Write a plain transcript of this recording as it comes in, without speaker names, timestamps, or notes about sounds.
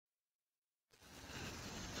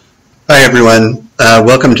Hi everyone,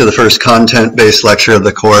 welcome to the first content-based lecture of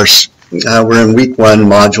the course. We're in week 1,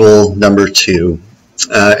 module number 2.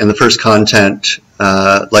 And the first content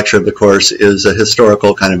lecture of the course is a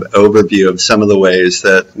historical kind of overview of some of the ways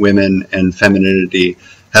that women and femininity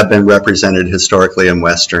have been represented historically in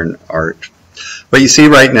Western art. What you see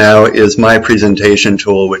right now is my presentation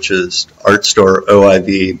tool, which is ArtStore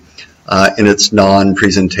OIV, in its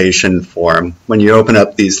non-presentation form. When you open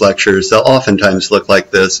up these lectures, they'll oftentimes look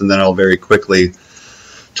like this, and then I'll very quickly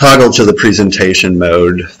toggle to the presentation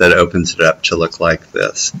mode that opens it up to look like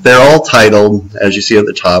this. They're all titled, as you see at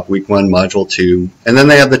the top, Week 1, Module 2, and then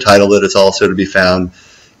they have the title that is also to be found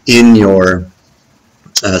in your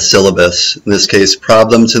syllabus. In this case,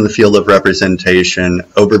 Problems in the Field of Representation,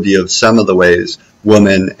 Overview of Some of the Ways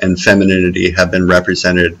Women and Femininity Have Been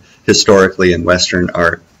Represented Historically in Western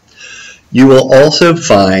Art. You will also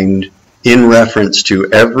find, in reference to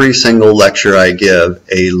every single lecture I give,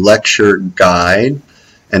 a lecture guide,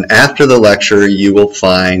 and after the lecture you will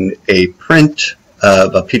find a print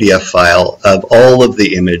of a PDF file of all of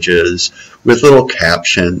the images with little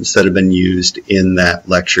captions that have been used in that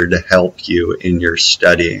lecture to help you in your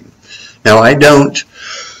studying. Now I don't,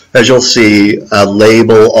 as you'll see,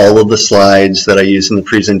 label all of the slides that I use in the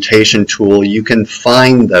presentation tool. You can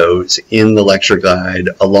find those in the lecture guide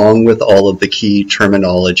along with all of the key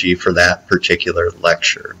terminology for that particular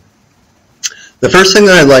lecture. The first thing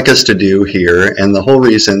that I'd like us to do here, and the whole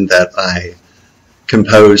reason that I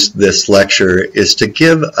composed this lecture, is to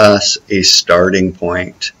give us a starting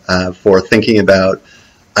point for thinking about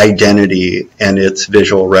identity and its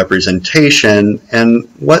visual representation and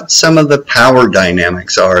what some of the power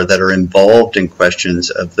dynamics are that are involved in questions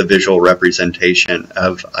of the visual representation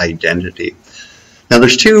of identity. Now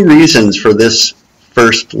there's two reasons for this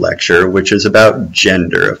first lecture, which is about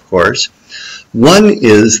gender, of course. One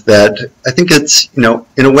is that I think it's, in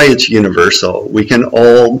a way it's universal. We can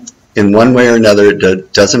all, in one way or another,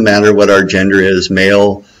 it doesn't matter what our gender is,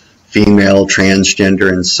 male, female,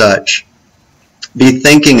 transgender, and such, be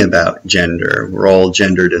thinking about gender. We're all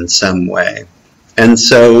gendered in some way. And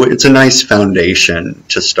so it's a nice foundation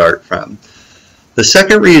to start from. The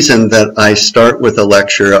second reason that I start with a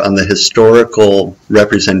lecture on the historical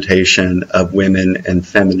representation of women and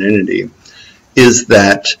femininity is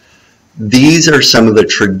that these are some of the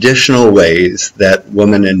traditional ways that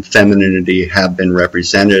women and femininity have been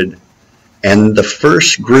represented. And the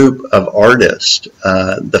first group of artists,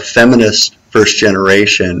 the feminist first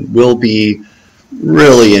generation, will be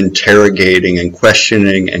really interrogating and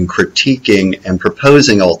questioning and critiquing and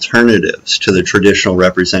proposing alternatives to the traditional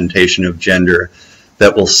representation of gender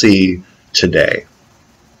that we'll see today.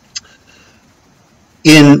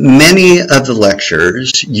 In many of the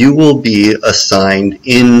lectures, you will be assigned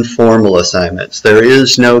informal assignments. There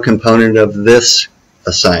is no component of this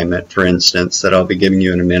assignment, for instance, that I'll be giving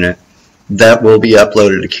you in a minute, that will be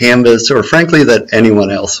uploaded to Canvas, or frankly that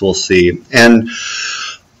anyone else will see. And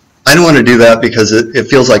I don't want to do that because it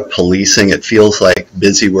feels like policing. It feels like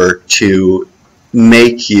busy work to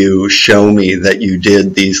make you show me that you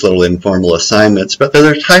did these little informal assignments. But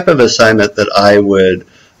they're the type of assignment that I would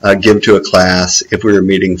give to a class if we were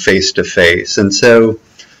meeting face-to-face. And so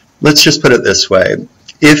let's just put it this way.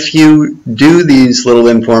 If you do these little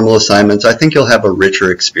informal assignments, I think you'll have a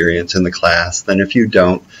richer experience in the class than if you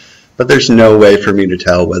don't. But there's no way for me to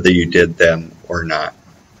tell whether you did them or not.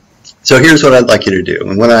 So here's what I'd like you to do.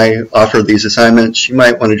 And when I offer these assignments, you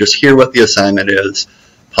might want to just hear what the assignment is,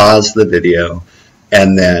 pause the video,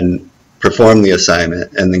 and then perform the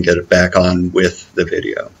assignment, and then get it back on with the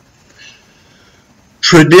video.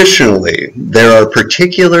 Traditionally, there are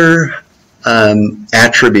particular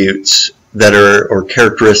attributes that are, or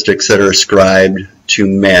characteristics that are ascribed to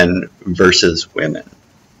men versus women.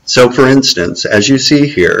 So for instance, as you see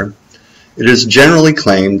here, it is generally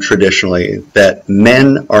claimed traditionally that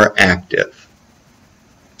men are active,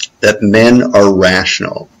 that men are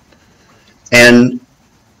rational. And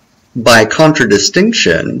by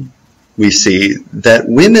contradistinction, we see that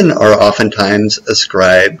women are oftentimes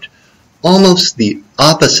ascribed almost the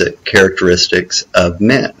opposite characteristics of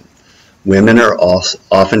men. Women are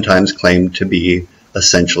oftentimes claimed to be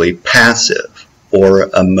essentially passive or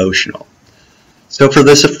emotional. So for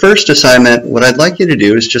this first assignment, what I'd like you to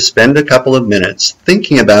do is just spend a couple of minutes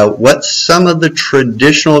thinking about what some of the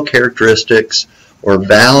traditional characteristics or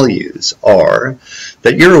values are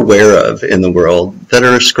that you're aware of in the world that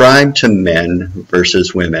are ascribed to men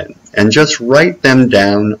versus women. And just write them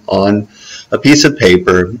down on a piece of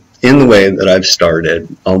paper in the way that I've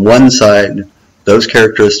started. On one side, those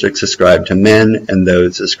characteristics ascribed to men and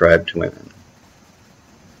those ascribed to women.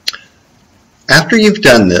 After you've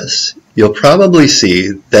done this, you'll probably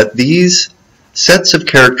see that these sets of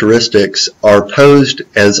characteristics are posed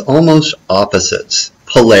as almost opposites,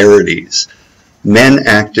 polarities. Men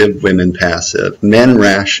active, women passive, men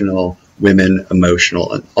rational, women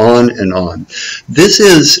emotional, and on and on. This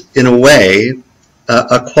is, in a way,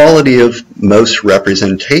 a quality of most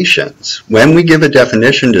representations. When we give a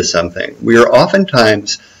definition to something, we are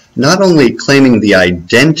oftentimes not only claiming the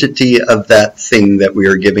identity of that thing that we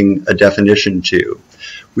are giving a definition to,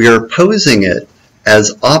 we are posing it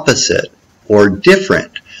as opposite or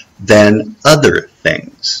different than other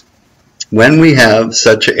things. When we have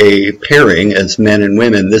such a pairing as men and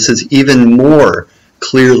women, this is even more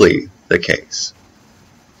clearly the case.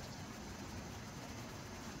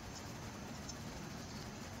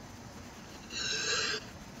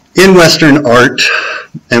 In Western art,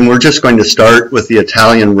 and we're just going to start with the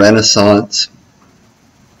Italian Renaissance,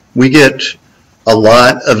 we get a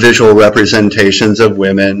lot of visual representations of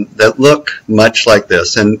women that look much like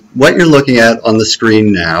this. And what you're looking at on the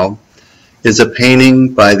screen now is a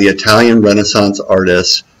painting by the Italian Renaissance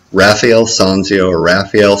artist Raphael Sanzio, or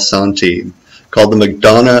Raphael Santi, called the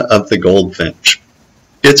Madonna of the Goldfinch.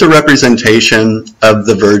 It's a representation of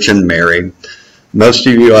the Virgin Mary. Most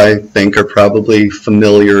of you, I think, are probably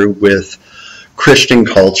familiar with Christian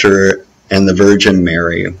culture and the Virgin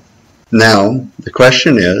Mary. Now, the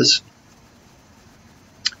question is,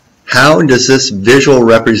 how does this visual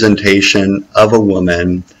representation of a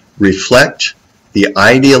woman reflect the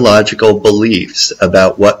ideological beliefs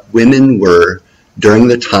about what women were during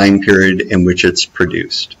the time period in which it's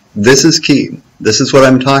produced? This is key. This is what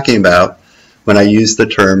I'm talking about when I use the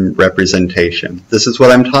term representation. This is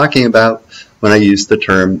what I'm talking about when I use the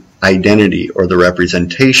term identity, or the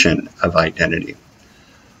representation of identity.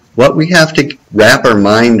 What we have to wrap our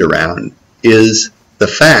mind around is the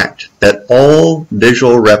fact that all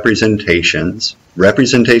visual representations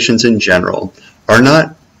in general, are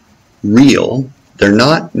not real. They're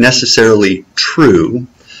not necessarily true.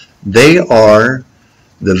 They are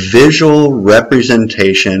the visual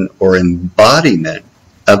representation or embodiment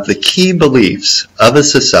of the key beliefs of a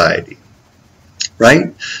society,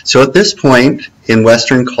 right? So at this point in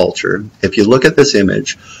Western culture, if you look at this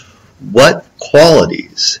image, what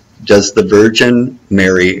qualities does the Virgin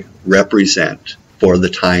Mary represent for the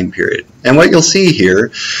time period? And what you'll see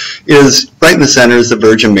here is right in the center is the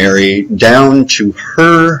Virgin Mary. Down to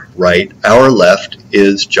her right, our left,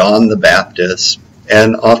 is John the Baptist,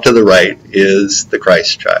 and off to the right is the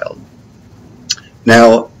Christ child.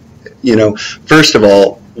 Now, first of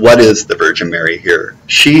all, what is the Virgin Mary here?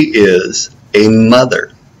 She is a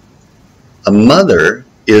mother. A mother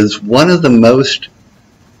is one of the most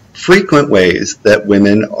frequent ways that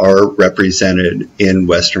women are represented in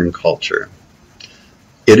Western culture.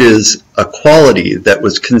 It is a quality that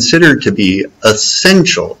was considered to be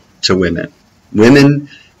essential to women. Women,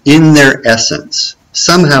 in their essence,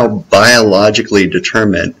 somehow biologically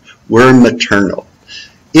determined, were maternal.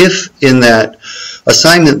 If in that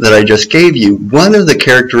assignment that I just gave you, one of the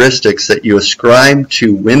characteristics that you ascribed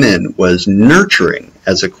to women was nurturing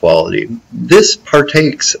as a quality, this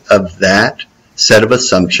partakes of that set of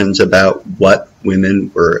assumptions about what women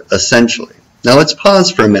were essentially. Now let's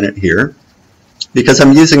pause for a minute here, because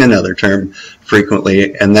I'm using another term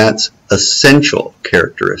frequently, and that's essential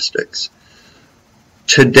characteristics.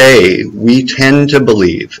 Today, we tend to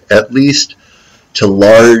believe, at least to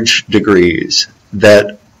large degrees,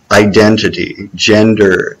 that identity,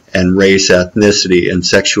 gender, and race, ethnicity, and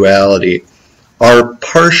sexuality are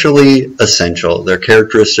partially essential. They're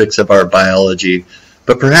characteristics of our biology,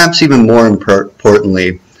 but perhaps even more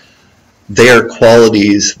importantly, they are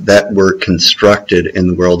qualities that were constructed in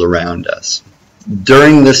the world around us.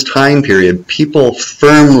 During this time period, people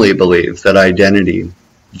firmly believed that identity,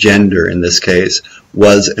 gender in this case,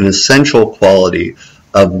 was an essential quality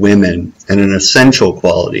of women and an essential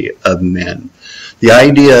quality of men. The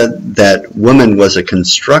idea that woman was a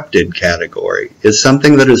constructed category is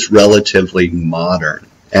something that is relatively modern,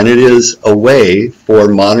 and it is a way for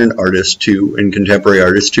modern artists and contemporary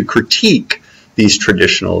artists to critique these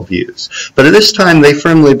traditional views. But at this time, they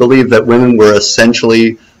firmly believed that women were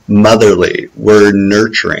essentially motherly, were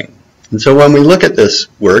nurturing. And so when we look at this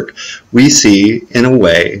work, we see, in a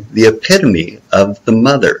way, the epitome of the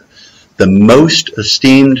mother, the most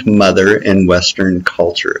esteemed mother in Western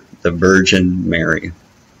culture, the Virgin Mary.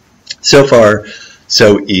 So far,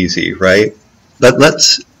 so easy, right? But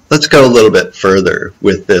let's go a little bit further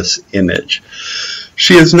with this image.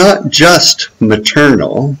 She is not just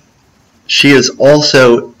maternal, she is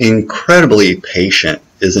also incredibly patient,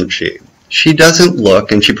 isn't she? She doesn't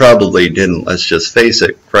look, and she probably didn't, let's just face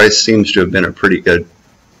it, Christ seems to have been a pretty good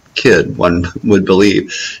kid, one would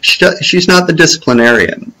believe. She's not the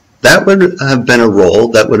disciplinarian. That would have been a role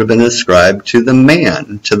that would have been ascribed to the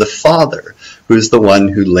man, to the father, who's the one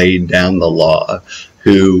who laid down the law,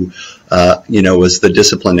 who was the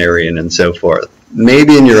disciplinarian and so forth.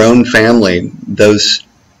 Maybe in your own family, those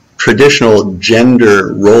traditional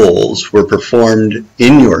gender roles were performed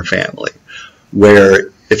in your family,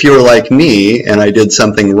 where if you were like me and I did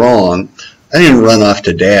something wrong, I didn't run off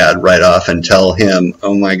to dad right off and tell him,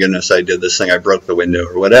 oh my goodness, I did this thing, I broke the window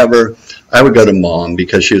or whatever. I would go to mom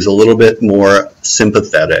because she was a little bit more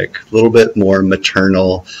sympathetic, a little bit more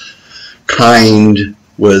maternal, kind,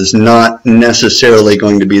 was not necessarily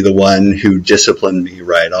going to be the one who disciplined me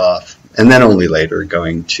right off, and then only later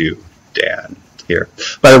going to dad. Here.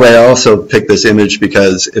 By the way, I also picked this image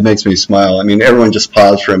because it makes me smile. I mean, everyone just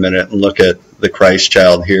pause for a minute and look at the Christ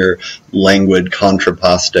child here, languid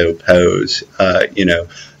contrapposto pose,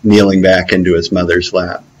 kneeling back into his mother's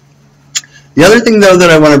lap. The other thing, though, that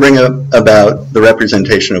I want to bring up about the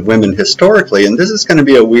representation of women historically, and this is going to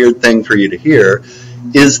be a weird thing for you to hear,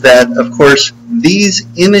 is that, of course, these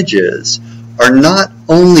images are not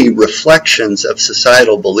only reflections of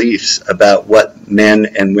societal beliefs about what men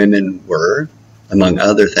and women were, among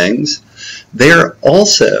other things, they are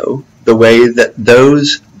also the way that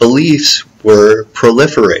those beliefs were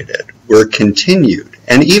proliferated, were continued,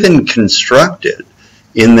 and even constructed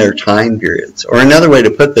in their time periods. Or another way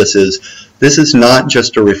to put this is not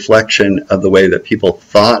just a reflection of the way that people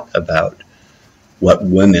thought about what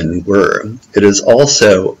women were. It is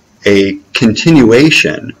also a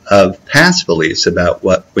continuation of past beliefs about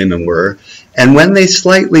what women were, and when they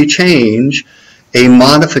slightly change, a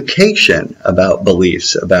modification about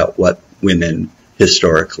beliefs about what women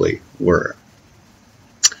historically were.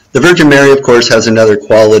 The Virgin Mary, of course, has another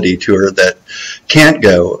quality to her that can't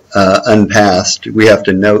go unpassed. We have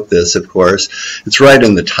to note this, of course. It's right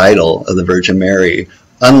in the title of the Virgin Mary.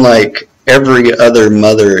 Unlike every other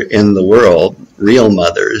mother in the world, real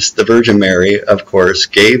mothers, the Virgin Mary, of course,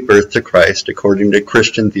 gave birth to Christ according to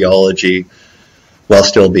Christian theology while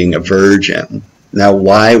still being a virgin. Now,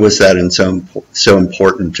 why was that so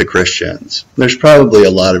important to Christians? There's probably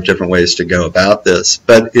a lot of different ways to go about this,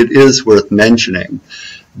 but it is worth mentioning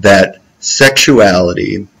that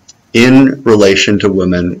sexuality in relation to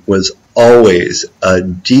women was always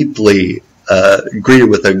deeply greeted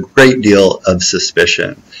with a great deal of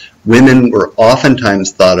suspicion. Women were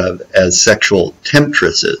oftentimes thought of as sexual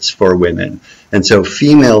temptresses for women, and so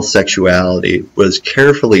female sexuality was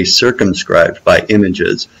carefully circumscribed by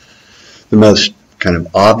images. The most kind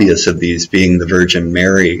of obvious of these being the Virgin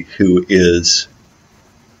Mary, who is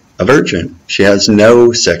a virgin. She has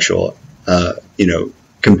no sexual,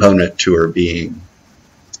 component to her being.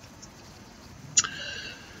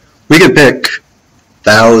 We could pick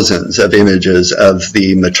thousands of images of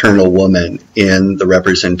the maternal woman in the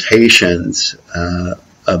representations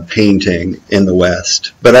of painting in the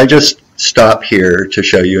West, but I just stop here to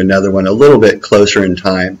show you another one a little bit closer in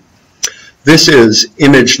time. This is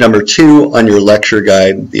image number 2 on your lecture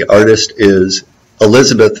guide. The artist is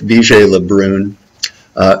Elizabeth Vigée-Lebrun,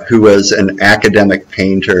 who was an academic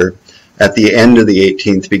painter at the end of the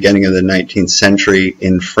 18th, beginning of the 19th century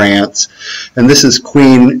in France. And this is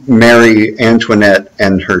Queen Marie Antoinette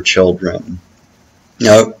and her children.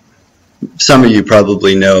 Now, some of you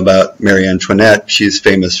probably know about Marie Antoinette. She's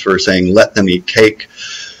famous for saying, "Let them eat cake."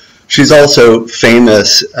 She's also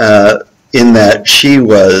famous in that she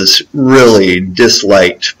was really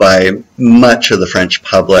disliked by much of the French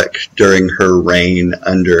public during her reign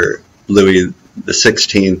under Louis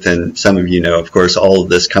XVI, and some of you know, of course, all of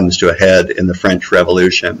this comes to a head in the French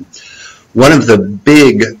Revolution. One of the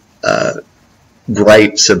big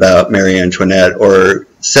gripes about Marie Antoinette, or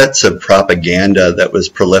sets of propaganda that was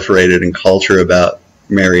proliferated in culture about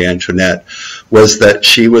Marie Antoinette, was that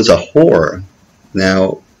she was a whore.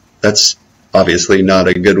 Now, that's obviously not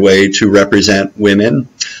a good way to represent women,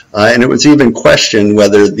 and it was even questioned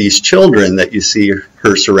whether these children that you see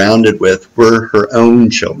her surrounded with were her own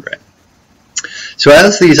children. So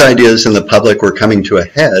as these ideas in the public were coming to a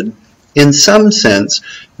head, in some sense,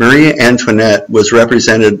 Marie Antoinette was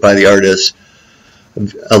represented by the artist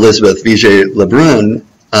Elizabeth Vigée-Lebrun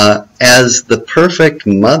as the perfect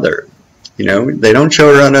mother. You know, they don't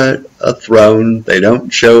show her on a throne. They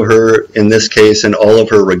don't show her, in this case, in all of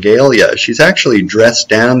her regalia. She's actually dressed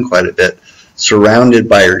down quite a bit, surrounded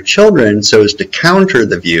by her children, so as to counter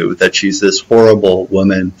the view that she's this horrible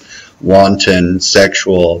woman, wanton,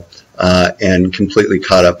 sexual, and completely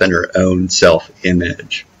caught up in her own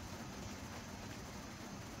self-image.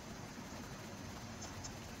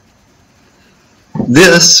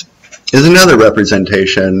 This is another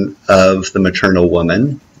representation of the maternal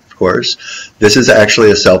woman course. This is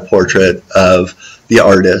actually a self-portrait of the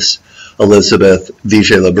artist Elizabeth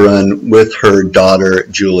Vigée-Lebrun with her daughter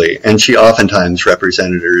Julie, and she oftentimes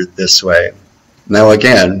represented her this way. Now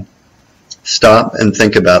again, stop and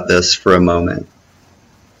think about this for a moment.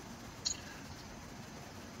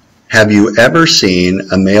 Have you ever seen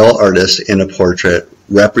a male artist in a portrait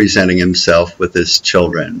representing himself with his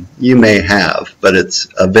children? You may have, but it's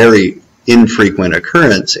a very infrequent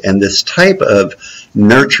occurrence, and this type of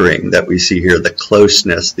nurturing that we see here, the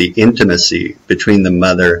closeness, the intimacy between the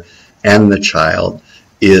mother and the child,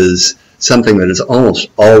 is something that is almost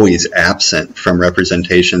always absent from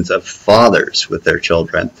representations of fathers with their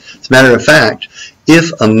children. As a matter of fact,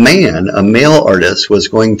 if a male artist, was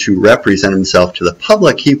going to represent himself to the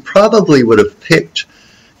public, he probably would have picked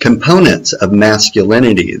components of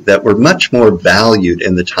masculinity that were much more valued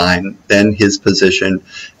in the time than his position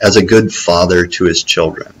as a good father to his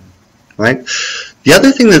children, right? The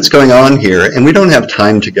other thing that's going on here, and we don't have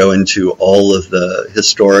time to go into all of the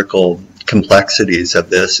historical complexities of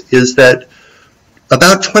this, is that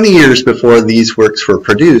about 20 years before these works were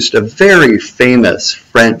produced, a very famous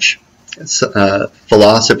French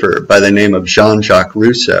philosopher by the name of Jean-Jacques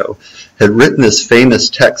Rousseau had written this famous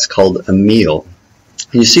text called Emile.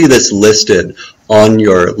 You see this listed on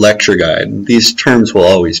your lecture guide. These terms will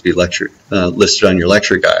always be listed on your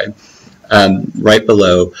lecture guide, right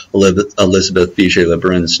below Elizabeth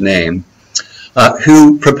Vigée-Lebrun's name,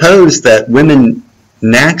 who proposed that women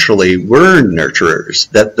naturally were nurturers,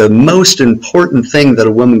 that the most important thing that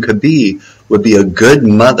a woman could be would be a good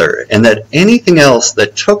mother, and that anything else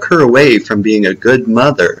that took her away from being a good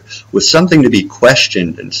mother was something to be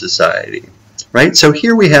questioned in society, right? So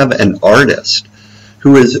here we have an artist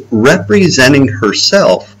who is representing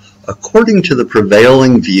herself according to the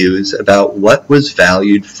prevailing views about what was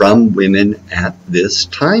valued from women at this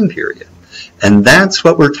time period. And that's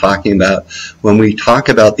what we're talking about when we talk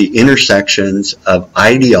about the intersections of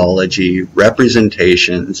ideology,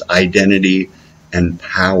 representations, identity, and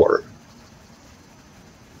power.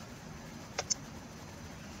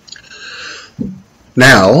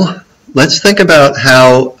 Now, let's think about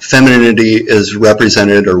how femininity is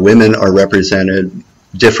represented, or women are represented,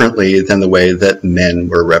 differently than the way that men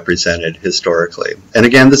were represented historically. And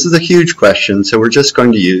again, this is a huge question, so we're just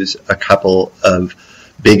going to use a couple of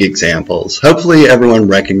big examples. Hopefully everyone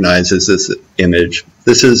recognizes this image.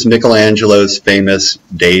 This is Michelangelo's famous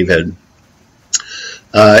David.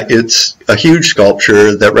 It's a huge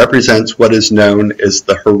sculpture that represents what is known as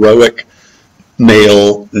the heroic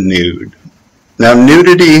male nude. Now,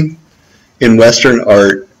 nudity in Western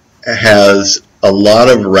art has a lot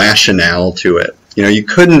of rationale to it. You know, you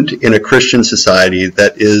couldn't, in a Christian society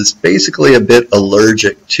that is basically a bit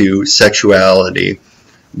allergic to sexuality,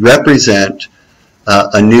 represent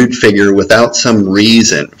a nude figure without some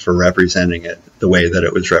reason for representing it the way that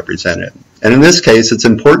it was represented. And in this case, it's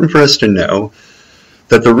important for us to know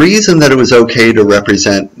that the reason that it was okay to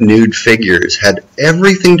represent nude figures had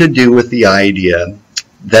everything to do with the idea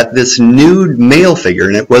that this nude male figure,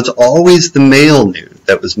 and it was always the male nude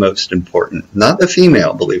that was most important, not the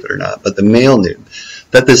female, believe it or not, but the male nude,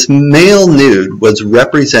 that this male nude was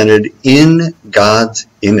represented in God's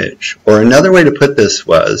image. Or another way to put this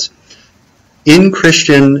was, in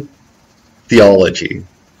Christian theology,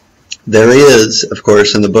 there is, of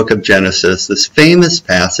course, in the book of Genesis, this famous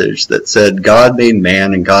passage that said God made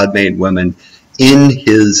man and God made woman in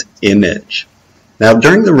his image. Now,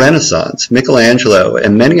 during the Renaissance, Michelangelo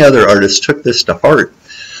and many other artists took this to heart.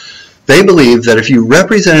 They believed that if you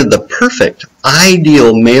represented the perfect,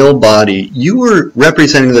 ideal male body, you were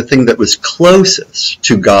representing the thing that was closest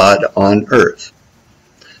to God on earth.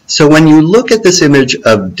 So when you look at this image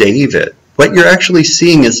of David, what you're actually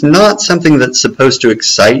seeing is not something that's supposed to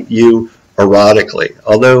excite you erotically,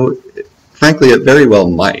 although, frankly, it very well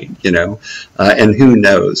might, you know, and who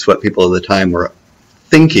knows what people of the time were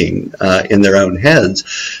thinking in their own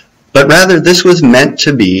heads. But rather, this was meant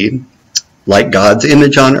to be like God's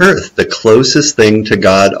image on earth. The closest thing to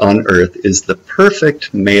God on earth is the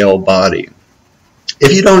perfect male body.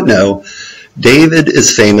 If you don't know, David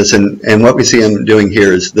is famous, and what we see him doing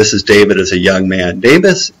here is, this is David as a young man.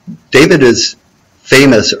 David is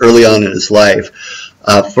famous early on in his life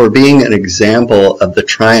for being an example of the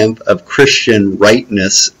triumph of Christian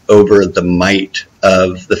rightness over the might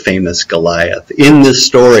of the famous Goliath. In this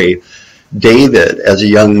story, David, as a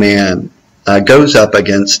young man, goes up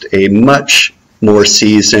against a much more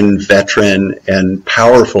seasoned, veteran, and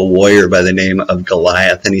powerful warrior by the name of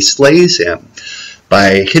Goliath, and he slays him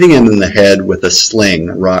by hitting him in the head with a sling,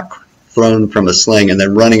 a rock thrown from a sling, and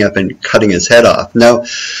then running up and cutting his head off. Now,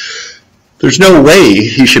 there's no way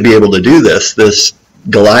he should be able to do this. This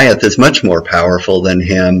Goliath is much more powerful than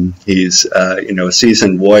him. He's a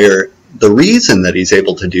seasoned warrior. The reason that he's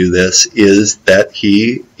able to do this is that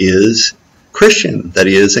he is Christian, that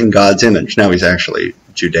he is in God's image. Now he's actually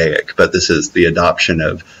Judaic, but this is the adoption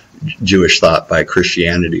of Jewish thought by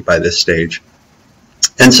Christianity by this stage.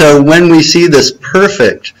 And so when we see this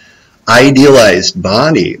perfect, idealized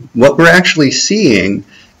body, what we're actually seeing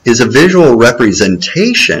is a visual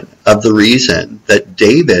representation of the reason that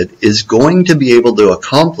David is going to be able to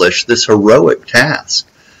accomplish this heroic task.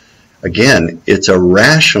 Again, it's a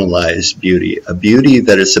rationalized beauty, a beauty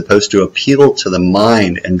that is supposed to appeal to the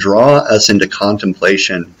mind and draw us into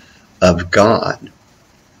contemplation of God.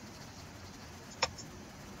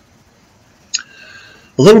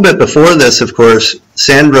 A little bit before this, of course,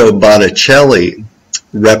 Sandro Botticelli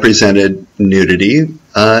represented nudity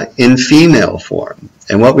in female form.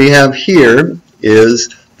 And what we have here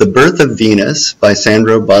is The Birth of Venus by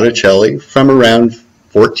Sandro Botticelli from around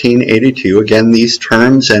 1482. Again, these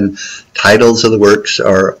terms and titles of the works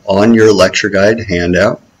are on your lecture guide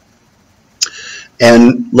handout.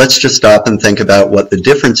 And let's just stop and think about what the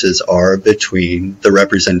differences are between the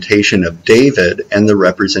representation of David and the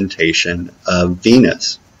representation of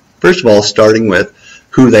Venus. First of all, starting with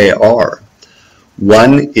who they are.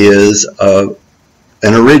 One is an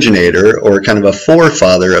originator or kind of a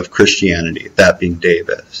forefather of Christianity, that being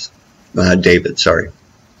David.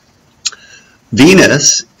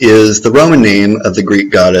 Venus is the Roman name of the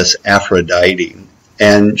Greek goddess Aphrodite,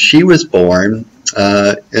 and she was born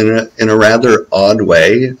in a rather odd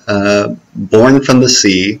way, born from the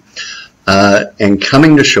sea and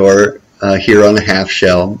coming to shore here on the half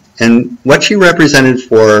shell. And what she represented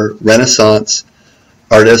for Renaissance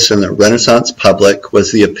artists and the Renaissance public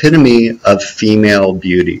was the epitome of female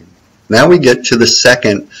beauty. Now we get to the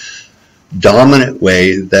second dominant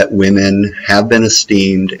way that women have been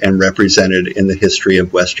esteemed and represented in the history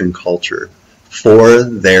of Western culture, for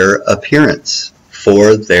their appearance,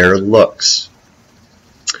 for their looks.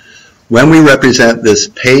 When we represent this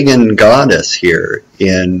pagan goddess here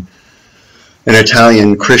in an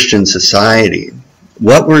Italian Christian society,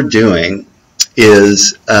 what we're doing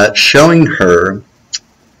is showing her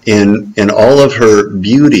in all of her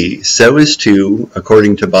beauty so as to,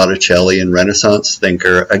 according to Botticelli and Renaissance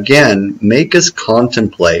thinker, again, make us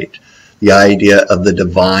contemplate the idea of the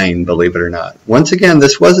divine, believe it or not. Once again,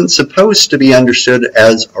 this wasn't supposed to be understood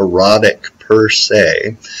as erotic per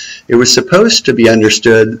se. It was supposed to be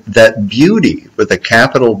understood that beauty, with a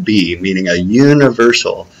capital B, meaning a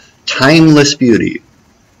universal, timeless beauty,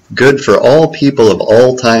 good for all people of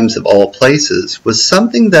all times, of all places, was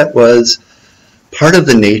something that was part of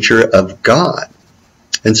the nature of God.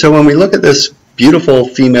 And so when we look at this beautiful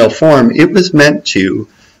female form, it was meant to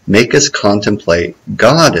make us contemplate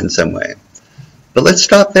God in some way. But let's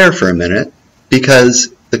stop there for a minute,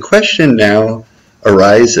 because the question now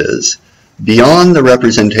arises, beyond the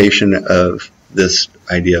representation of this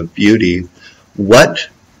idea of beauty, what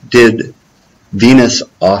did Venus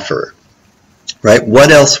offer? Right?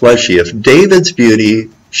 What else was she? If David's beauty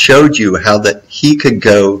showed you how that he could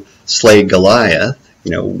go slay Goliath,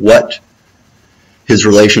 what his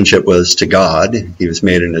relationship was to God. He was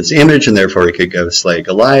made in his image, and therefore he could go slay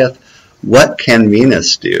Goliath. What can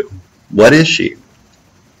Venus do? What is she?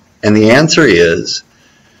 And the answer is,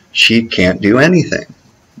 she can't do anything.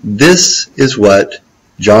 This is what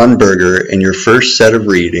John Berger, in your first set of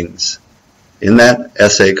readings, in that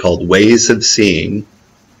essay called Ways of Seeing,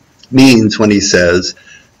 means when he says,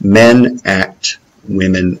 men act,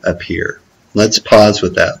 women appear. Let's pause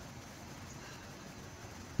with that.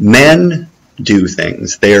 Men do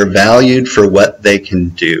things. They are valued for what they can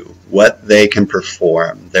do, what they can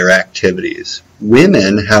perform, their activities.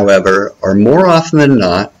 Women, however, are more often than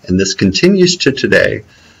not, and this continues to today,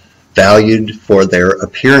 valued for their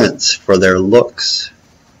appearance, for their looks,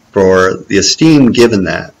 for the esteem given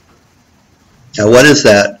that. Now, what is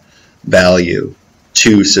that value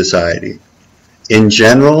to society? In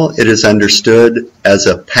general, it is understood as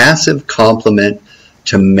a passive complement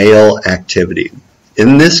to male activity.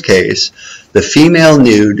 In this case, the female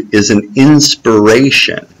nude is an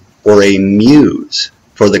inspiration or a muse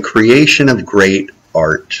for the creation of great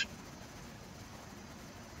art.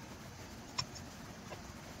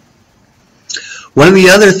 One of the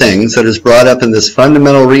other things that is brought up in this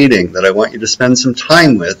fundamental reading that I want you to spend some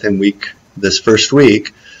time with in this first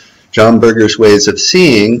week, John Berger's Ways of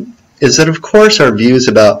Seeing, is that of course our views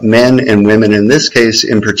about men and women, in this case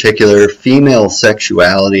in particular female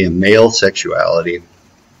sexuality and male sexuality,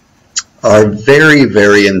 are very,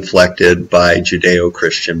 very inflected by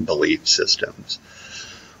Judeo-Christian belief systems.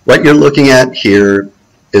 What you're looking at here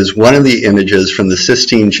is one of the images from the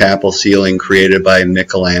Sistine Chapel ceiling created by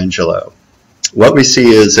Michelangelo. What we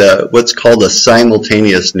see is what's called a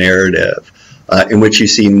simultaneous narrative, in which you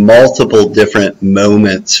see multiple different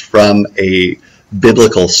moments from a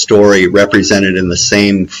biblical story represented in the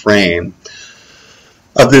same frame.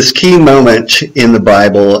 Of this key moment in the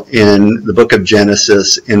Bible, in the book of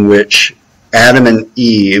Genesis, in which Adam and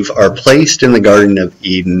Eve are placed in the Garden of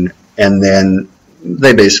Eden, and then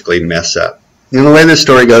they basically mess up. And the way the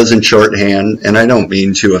story goes in shorthand, and I don't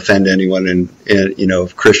mean to offend anyone in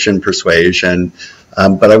of Christian persuasion,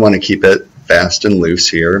 but I want to keep it fast and loose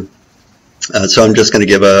here. So I'm just going to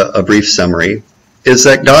give a brief summary, is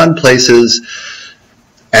that God places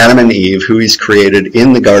Adam and Eve, who he's created,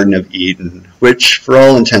 in the Garden of Eden, which for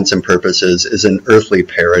all intents and purposes is an earthly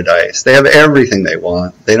paradise. They have everything they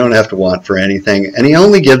want. They don't have to want for anything. And he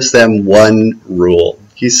only gives them one rule.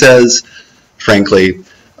 He says, frankly,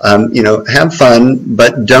 have fun,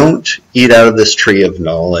 but don't eat out of this tree of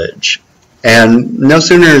knowledge. And no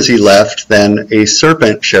sooner is he left than a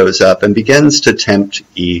serpent shows up and begins to tempt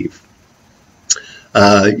Eve.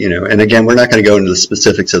 And again, we're not going to go into the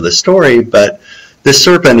specifics of the story, but this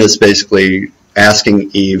serpent is basically asking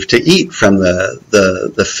Eve to eat from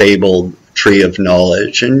the fabled tree of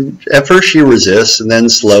knowledge. And at first she resists, and then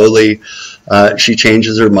slowly she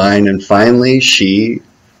changes her mind, and finally she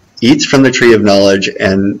eats from the tree of knowledge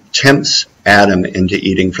and tempts Adam into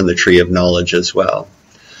eating from the tree of knowledge as well.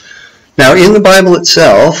 Now, in the Bible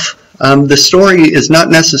itself, the story is not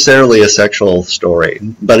necessarily a sexual story,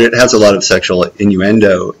 but it has a lot of sexual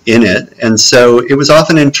innuendo in it, and so it was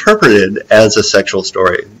often interpreted as a sexual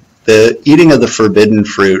story. The eating of the forbidden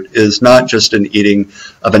fruit is not just an eating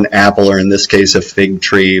of an apple, or in this case a fig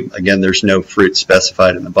tree. Again, there's no fruit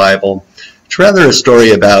specified in the Bible. It's rather a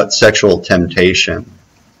story about sexual temptation.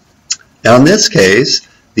 Now, in this case,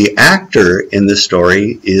 the actor in the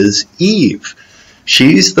story is Eve.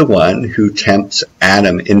 She's the one who tempts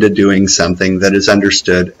Adam into doing something that is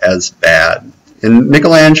understood as bad. In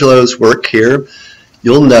Michelangelo's work here,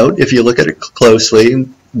 you'll note, if you look at it closely,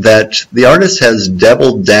 that the artist has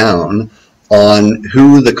doubled down on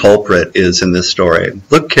who the culprit is in this story.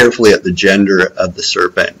 Look carefully at the gender of the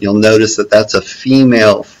serpent. You'll notice that that's a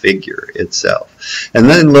female figure itself. And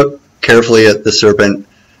then look carefully at the serpent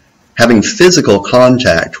having physical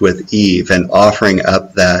contact with Eve and offering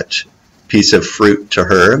up that piece of fruit to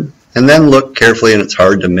her. And then look carefully, and it's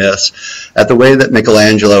hard to miss, at the way that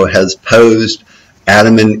Michelangelo has posed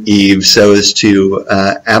Adam and Eve so as to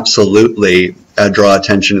absolutely draw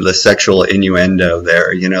attention to the sexual innuendo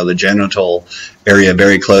there. The genital area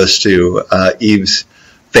very close to Eve's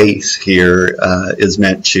face here is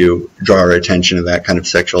meant to draw our attention to that kind of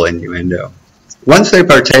sexual innuendo. Once they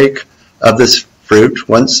partake of this fruit,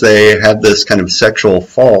 once they have this kind of sexual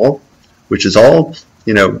fall, which is all,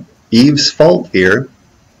 Eve's fault here,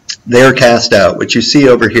 they are cast out, which you see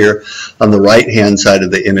over here on the right-hand side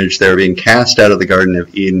of the image. They're being cast out of the Garden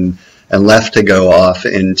of Eden and left to go off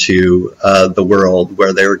into the world,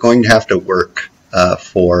 where they were going to have to work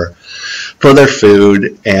for their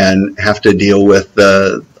food and have to deal with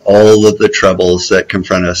all of the troubles that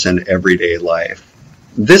confront us in everyday life.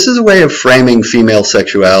 This is a way of framing female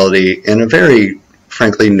sexuality in a very,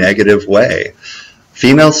 frankly, negative way.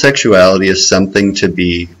 Female sexuality is something to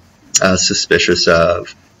be suspicious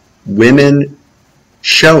of. Women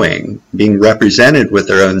being represented with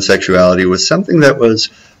their own sexuality was something that was,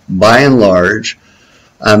 by and large,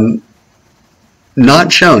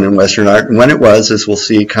 not shown in Western art. And when it was, as we'll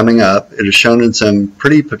see coming up, it is shown in some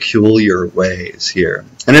pretty peculiar ways here.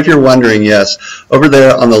 And if you're wondering, yes, over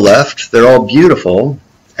there on the left, they're all beautiful,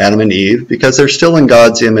 Adam and Eve, because they're still in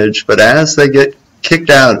God's image, but as they get kicked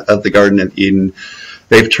out of the Garden of Eden,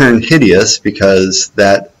 they've turned hideous, because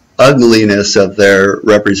that ugliness of their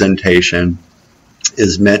representation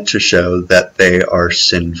is meant to show that they are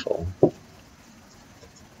sinful.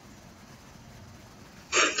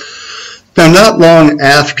 Now, not long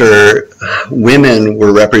after women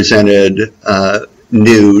were represented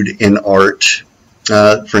nude in art,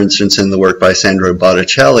 for instance, in the work by Sandro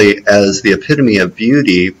Botticelli, as the epitome of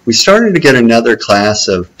beauty, we started to get another class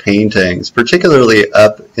of paintings, particularly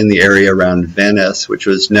up in the area around Venice, which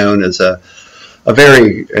was known as a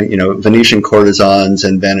very, Venetian courtesans,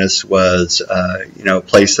 and Venice was, a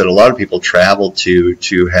place that a lot of people traveled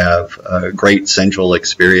to have a great sensual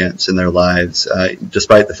experience in their lives,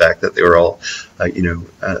 despite the fact that they were all,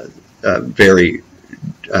 very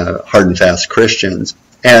hard and fast Christians.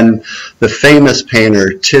 And the famous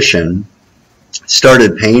painter Titian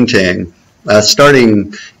started painting,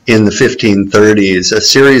 starting in the 1530s, a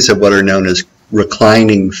series of what are known as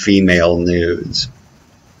reclining female nudes.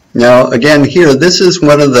 Now, again, here, this is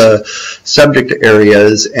one of the subject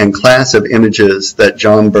areas and class of images that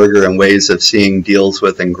John Berger and Ways of Seeing deals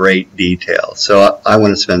with in great detail. So I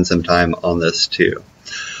want to spend some time on this too.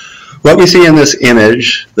 What we see in this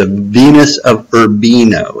image, the Venus of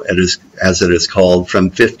Urbino, as it is called, from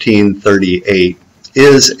 1538,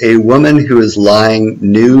 is a woman who is lying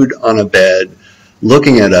nude on a bed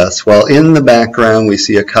looking at us, while in the background we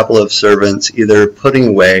see a couple of servants either putting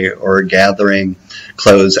away or gathering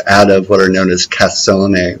clothes out of what are known as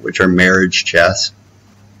cassone, which are marriage chests.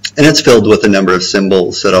 And it's filled with a number of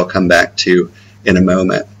symbols that I'll come back to in a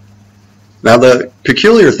moment. Now, the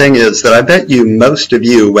peculiar thing is that I bet most of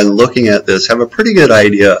you, when looking at this, have a pretty good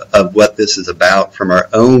idea of what this is about from our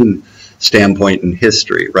own standpoint in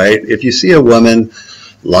history, right? If you see a woman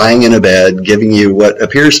lying in a bed giving you what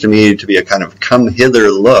appears to me to be a kind of come hither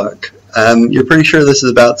look, you're pretty sure this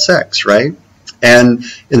is about sex, right? And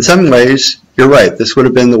in some ways, you're right, this would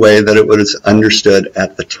have been the way that it was understood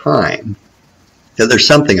at the time. That there's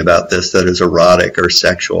something about this that is erotic or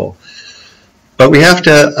sexual. But we have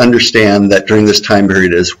to understand that during this time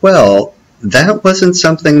period as well, that wasn't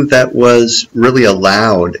something that was really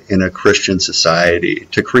allowed in a Christian society.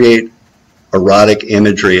 To create erotic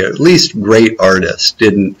imagery, at least great artists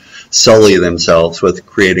didn't sully themselves with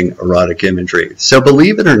creating erotic imagery. So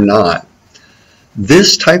believe it or not,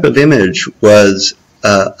 this type of image was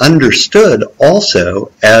understood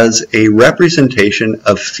also as a representation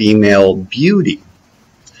of female beauty.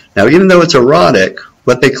 Now, even though it's erotic,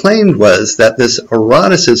 what they claimed was that this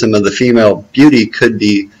eroticism of the female beauty could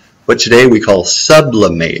be what today we call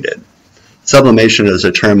sublimated. Sublimation is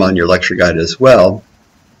a term on your lecture guide as well.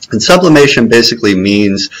 And sublimation basically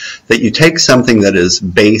means that you take something that is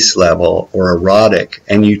base level or erotic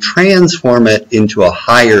and you transform it into a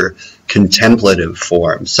higher contemplative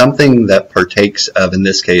form, something that partakes of, in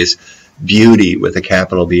this case, beauty with a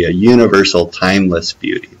capital B, a universal, timeless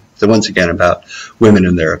beauty. So once again, about women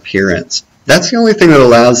and their appearance. That's the only thing that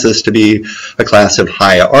allows this to be a class of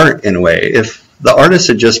high art in a way. If the artist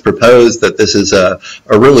had just proposed that this is a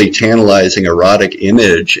really tantalizing erotic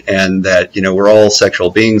image and that, you know, we're all sexual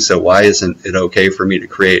beings, so why isn't it okay for me to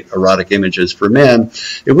create erotic images for men,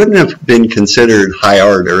 it wouldn't have been considered high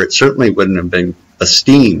art, or it certainly wouldn't have been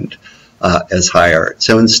esteemed as high art.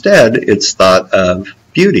 So instead, it's thought of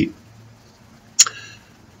beauty.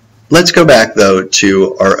 Let's go back, though,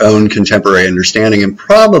 to our own contemporary understanding, and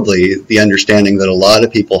probably the understanding that a lot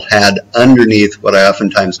of people had underneath what I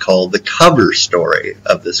oftentimes call the cover story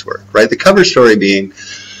of this work, right? The cover story being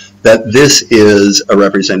that this is a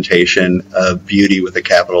representation of beauty with a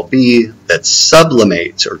capital B that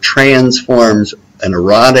sublimates or transforms an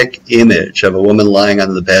erotic image of a woman lying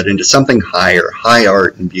on the bed into something higher, high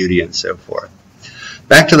art and beauty and so forth.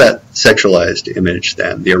 Back to that sexualized image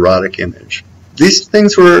then, the erotic image. These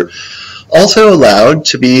things were also allowed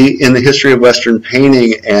to be in the history of Western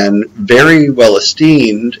painting and very well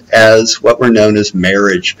esteemed as what were known as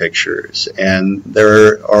marriage pictures. And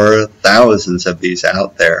there are thousands of these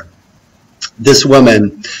out there. This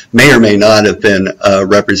woman may or may not have been a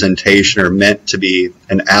representation or meant to be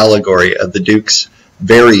an allegory of the Duke's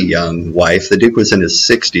very young wife. The Duke was in his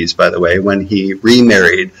 60s, by the way, when he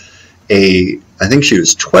remarried I think she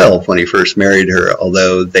was 12 when he first married her,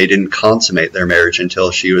 although they didn't consummate their marriage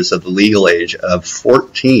until she was of the legal age of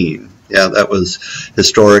 14. Yeah, that was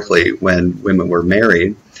historically when women were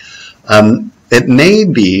married. It may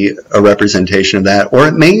be a representation of that, or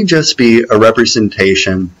it may just be a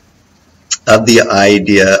representation of the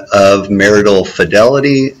idea of marital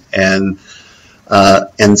fidelity and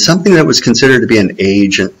something that was considered to be an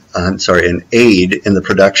aid in the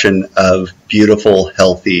production of beautiful,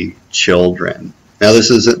 healthy children. Now, this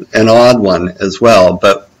is an odd one as well,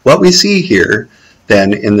 but what we see here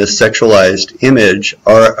then in this sexualized image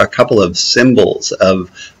are a couple of symbols of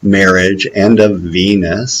marriage and of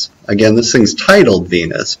Venus. Again, this thing's titled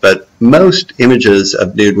Venus, but most images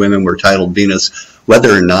of nude women were titled Venus,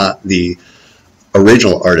 whether or not the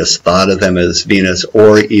original artist thought of them as Venus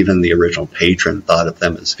or even the original patron thought of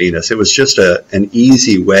them as Venus. It was just an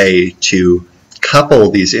easy way to couple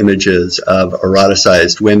these images of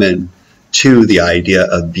eroticized women to the idea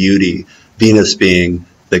of beauty, Venus being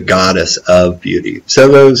the goddess of beauty. So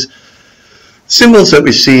those symbols that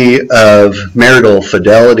we see of marital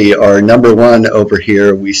fidelity are, number one, over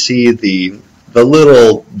here we see the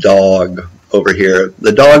little dog over here.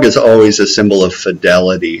 The dog is always a symbol of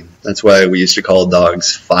fidelity. That's why we used to call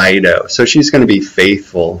dogs Fido. So she's going to be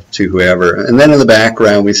faithful to whoever. And then in the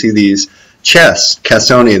background we see these chests,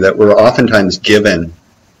 cassoni, that were oftentimes given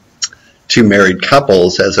to married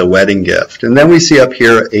couples as a wedding gift. And then we see up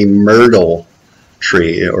here a myrtle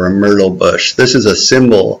tree or a myrtle bush. This is a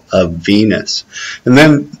symbol of Venus. And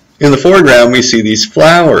then in the foreground, we see these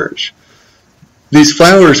flowers. These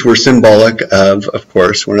flowers were symbolic of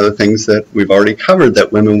course, one of the things that we've already covered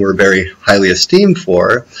that women were very highly esteemed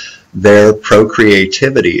for, their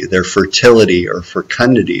procreativity, their fertility or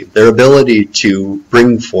fecundity, their ability to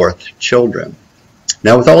bring forth children.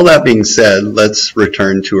 Now, with all that being said, let's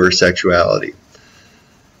return to her sexuality.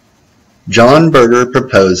 John Berger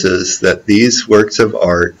proposes that these works of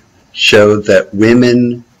art show that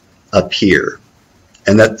women appear,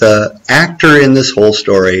 and that the actor in this whole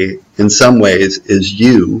story, in some ways, is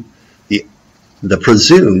you, the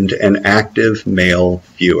presumed and active male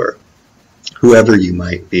viewer, whoever you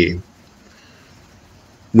might be.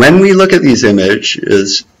 When we look at these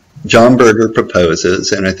images, John Berger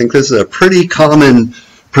proposes, and I think this is a pretty common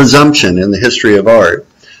presumption in the history of art,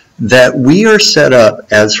 that we are set up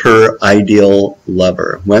as her ideal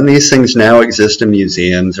lover. When these things now exist in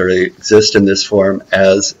museums or exist in this form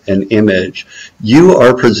as an image, you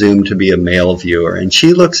are presumed to be a male viewer, and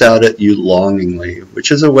she looks out at you longingly,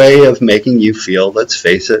 which is a way of making you feel, let's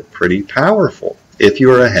face it, pretty powerful, if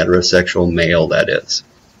you are a heterosexual male, that is.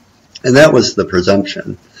 And that was the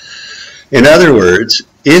presumption. In other words,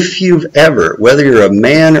 if you've ever, whether you're a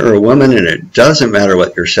man or a woman, and it doesn't matter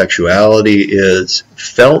what your sexuality is,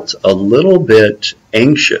 felt a little bit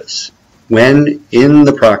anxious when in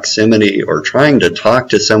the proximity or trying to talk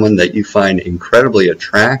to someone that you find incredibly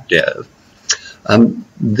attractive,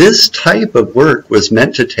 this type of work was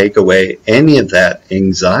meant to take away any of that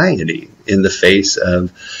anxiety in the face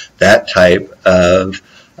of that type of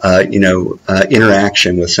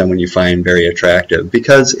interaction with someone you find very attractive,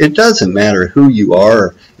 because it doesn't matter who you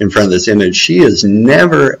are in front of this image. She is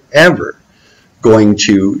never, ever going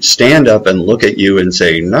to stand up and look at you and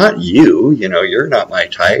say, not you, you're not my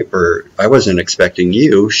type, or I wasn't expecting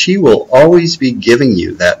you. She will always be giving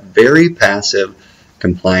you that very passive,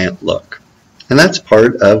 compliant look. And that's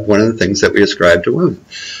part of one of the things that we ascribe to women,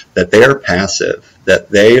 that they are passive, that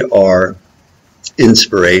they are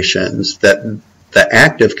inspirations, that the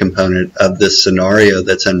active component of this scenario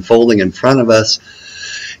that's unfolding in front of us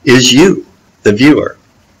is you, the viewer.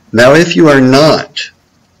 Now, if you are not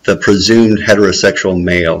the presumed heterosexual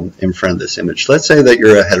male in front of this image, let's say that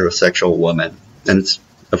you're a heterosexual woman, and it's,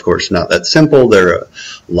 of course, not that simple. There are a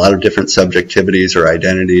lot of different subjectivities or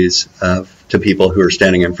identities to people who are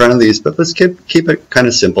standing in front of these, but let's keep it kind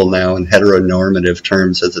of simple now in heteronormative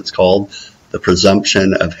terms, as it's called, the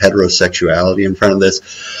presumption of heterosexuality in front of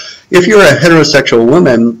this. If you're a heterosexual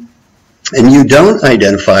woman and you don't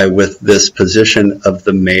identify with this position of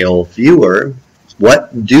the male viewer,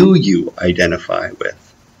 what do you identify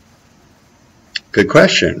with? Good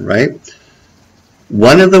question, right?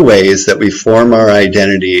 One of the ways that we form our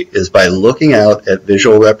identity is by looking out at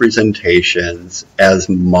visual representations as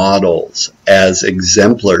models, as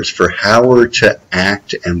exemplars for how we're to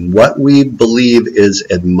act and what we believe is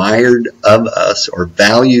admired of us or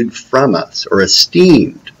valued from us or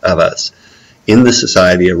esteemed of us in the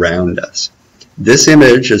society around us. This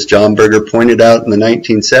image, as John Berger pointed out in the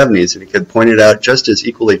 1970s, and he could point it out just as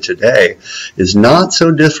equally today, is not so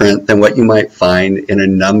different than what you might find in a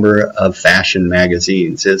number of fashion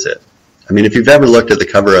magazines, is it? I mean, if you've ever looked at the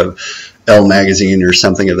cover of Elle magazine or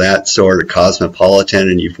something of that sort, or Cosmopolitan,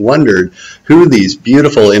 and you've wondered who these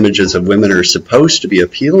beautiful images of women are supposed to be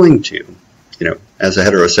appealing to, as a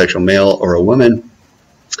heterosexual male or a woman,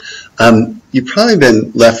 you've probably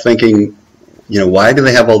been left thinking, why do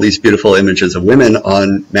they have all these beautiful images of women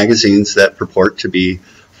on magazines that purport to be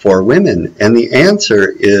for women? And the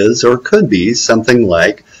answer is, or could be, something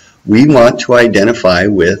like, we want to identify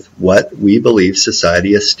with what we believe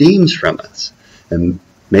society esteems from us. And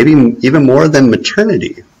maybe even more than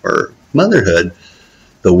maternity or motherhood,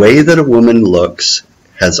 the way that a woman looks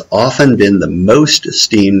has often been the most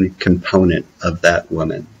esteemed component of that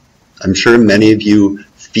woman. I'm sure many of you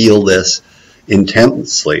feel this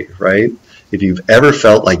intensely, right? If you've ever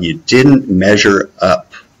felt like you didn't measure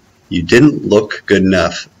up, you didn't look good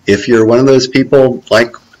enough, if you're one of those people,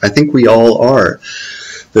 like I think we all are,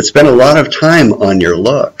 that spend a lot of time on your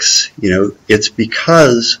looks, it's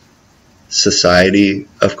because society,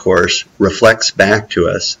 of course, reflects back to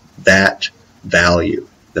us that value.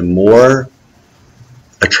 The more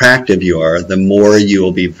attractive you are, the more you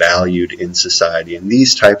will be valued in society. And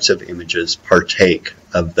these types of images partake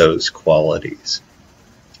of those qualities.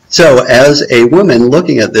 So as a woman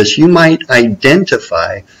looking at this, you might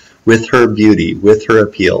identify with her beauty, with her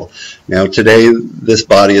appeal. Now today, this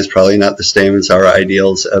body is probably not the same as our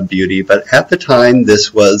ideals of beauty, but at the time,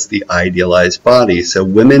 this was the idealized body. So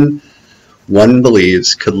women, one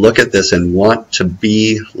believes, could look at this and want to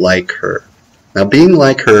be like her. Now, being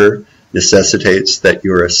like her necessitates that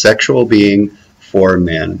you're a sexual being for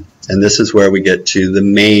men. And this is where we get to the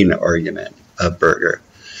main argument of Berger.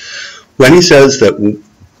 When he says that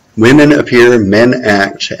women appear, men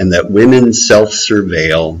act, and that women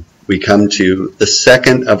self-surveil, we come to the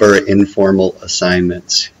second of our informal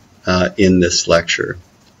assignments in this lecture.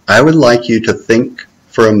 I would like you to think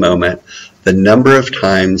for a moment the number of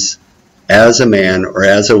times as a man or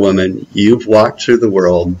as a woman you've walked through the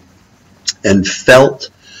world and felt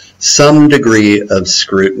some degree of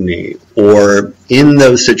scrutiny, or in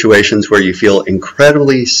those situations where you feel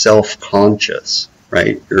incredibly self-conscious,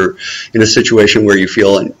 right? You're in a situation where you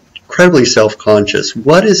feel incredibly self-conscious.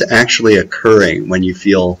 What is actually occurring when you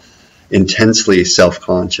feel intensely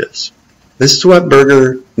self-conscious? This is what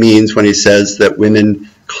Berger means when he says that women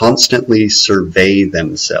constantly survey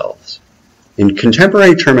themselves. In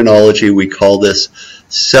contemporary terminology, we call this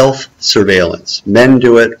self-surveillance. Men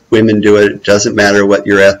do it, women do it. It doesn't matter what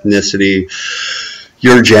your ethnicity,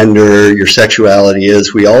 your gender, your sexuality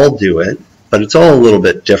is. We all do it, but it's all a little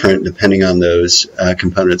bit different depending on those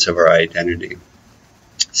components of our identity.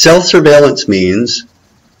 Self-surveillance means,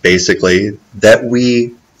 basically, that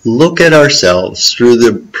we look at ourselves through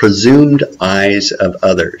the presumed eyes of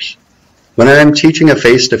others. When I'm teaching a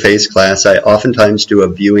face-to-face class, I oftentimes do a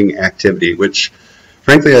viewing activity, which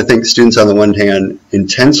frankly I think students on the one hand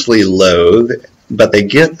intensely loathe, but they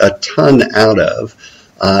get a ton out of,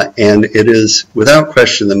 and it is without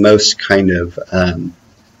question the most kind of,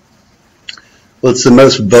 it's the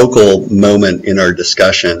most vocal moment in our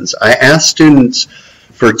discussions. I ask students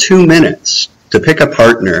for 2 minutes to pick a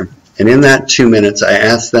partner, and in that 2 minutes I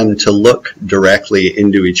ask them to look directly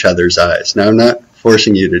into each other's eyes. Now, I'm not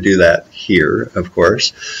forcing you to do that here, of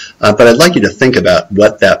course, but I'd like you to think about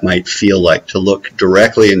what that might feel like to look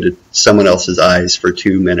directly into someone else's eyes for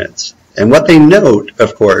 2 minutes. And what they note,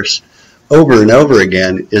 of course, over and over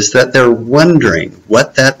again, is that they're wondering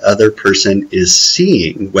what that other person is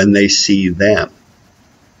seeing when they see them,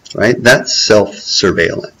 right? That's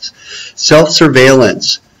self-surveillance.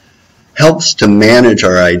 Self-surveillance helps to manage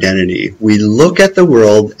our identity. We look at the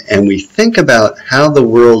world and we think about how the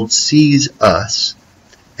world sees us,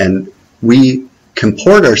 and we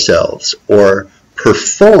comport ourselves or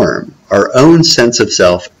perform our own sense of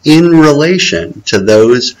self in relation to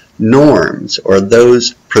those norms or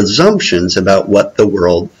those presumptions about what the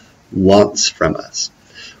world wants from us.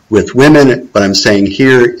 With women, what I'm saying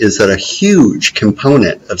here is that a huge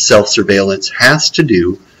component of self-surveillance has to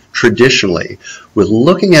do traditionally with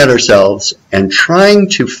looking at ourselves and trying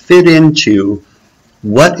to fit into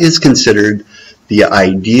what is considered the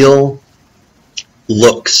ideal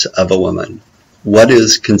looks of a woman, what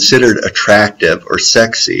is considered attractive or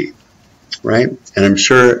sexy, right? And I'm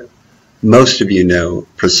sure most of you know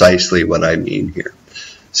precisely what I mean here.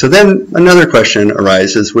 So then another question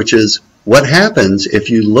arises, which is, what happens if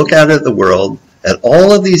you look out at the world at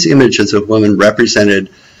all of these images of women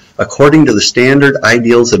represented according to the standard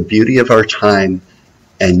ideals of beauty of our time,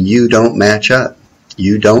 and you don't match up?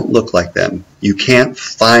 You don't look like them. You can't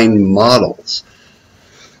find models.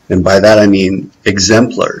 And by that I mean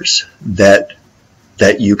exemplars that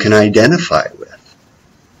you can identify with.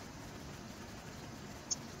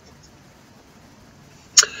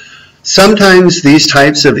 Sometimes these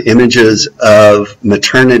types of images of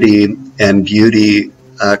maternity and beauty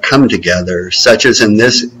come together, such as in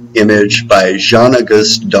this image by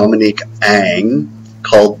Jean-Auguste Dominique Ang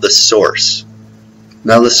called The Source.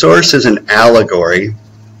 Now, The Source is an allegory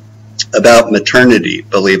about maternity,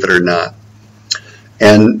 believe it or not.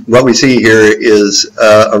 And what we see here is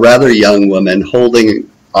a rather young woman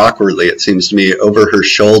holding awkwardly, it seems to me, over her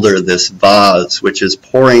shoulder this vase which is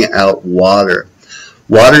pouring out water.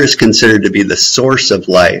 Water is considered to be the source of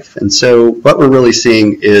life. And so what we're really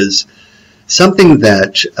seeing is something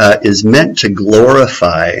that is meant to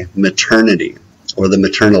glorify maternity, or the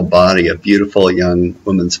maternal body, a beautiful young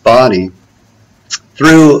woman's body,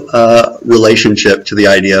 through a relationship to the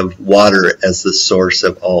idea of water as the source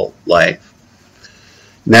of all life.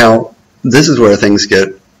 Now, this is where things get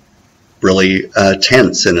really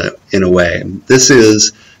tense in a way. This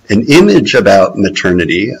is an image about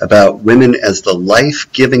maternity, about women as the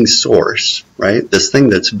life-giving source, right? This thing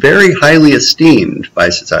that's very highly esteemed by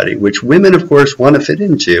society, which women, of course, want to fit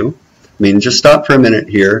into. I mean, just stop for a minute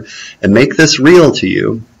here and make this real to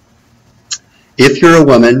you. If you're a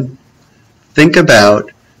woman, think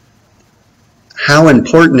about how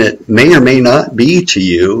important it may or may not be to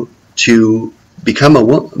you to become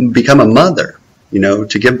a mother, you know,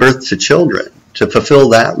 to give birth to children, to fulfill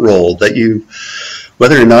that role that you,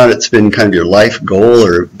 whether or not it's been kind of your life goal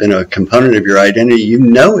or been a component of your identity, you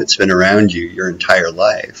know it's been around you your entire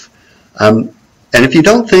life. And if you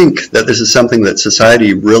don't think that this is something that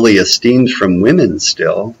society really esteems from women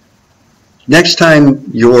still, next time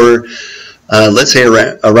you're, let's say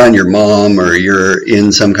around your mom, or you're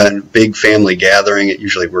in some kind of big family gathering, it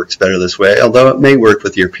usually works better this way, although it may work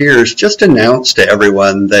with your peers, just announce to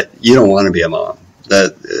everyone that you don't want to be a mom,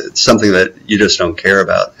 that it's something that you just don't care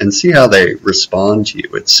about, and see how they respond to you.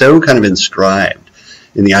 It's so kind of inscribed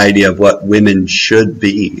in the idea of what women should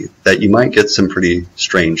be that you might get some pretty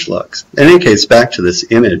strange looks. In any case, back to this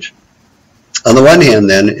image. On the one hand,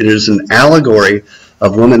 then, it is an allegory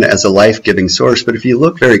of woman as a life-giving source, but if you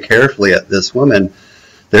look very carefully at this woman,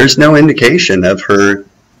 there's no indication of her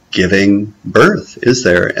giving birth, is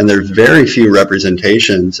there? And there's very few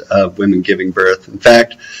representations of women giving birth. In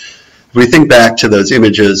fact, if we think back to those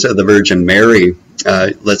images of the Virgin Mary,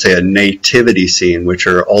 let's say a nativity scene, which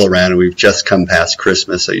are all around, and we've just come past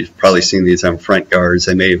Christmas, so you've probably seen these on front yards.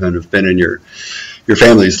 They may even have been in your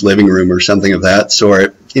family's living room or something of that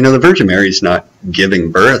sort. You know, the Virgin Mary's not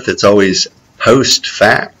giving birth. It's always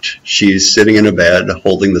post-fact. She's sitting in a bed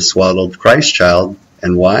holding the swaddled Christ child.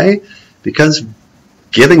 And why? Because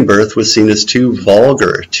giving birth was seen as too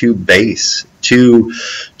vulgar, too base, too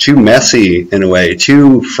messy in a way,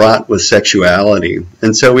 too fraught with sexuality.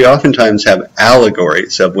 And so we oftentimes have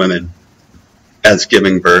allegories of women as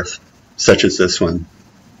giving birth, such as this one.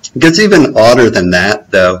 It gets even odder than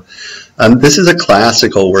that, though. This is a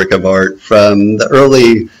classical work of art from the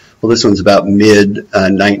early, well, this one's about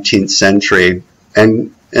mid-19th century.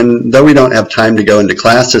 And though we don't have time to go into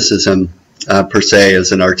classicism per se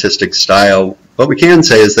as an artistic style, what we can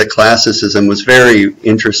say is that classicism was very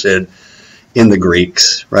interested in the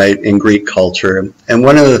Greeks, right, in Greek culture. And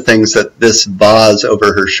one of the things that this vase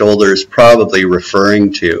over her shoulder is probably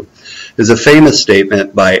referring to is a famous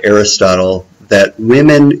statement by Aristotle that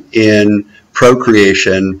women in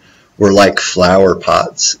procreation were like flower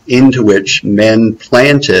pots into which men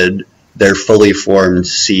planted their fully formed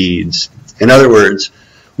seeds. In other words,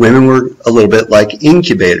 women were a little bit like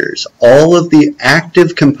incubators. All of the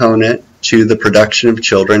active component to the production of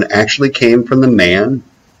children actually came from the man,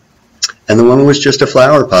 and the woman was just a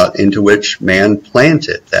flower pot into which man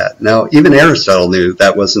planted that. Now, even Aristotle knew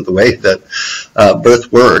that wasn't the way that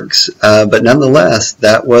birth works, but nonetheless,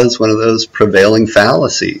 that was one of those prevailing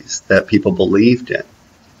fallacies that people believed in.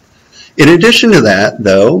 In addition to that,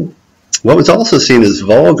 though, what was also seen as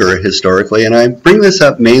vulgar historically, and I bring this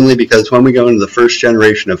up mainly because when we go into the first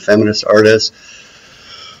generation of feminist artists,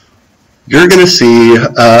 you're going to see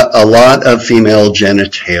a lot of female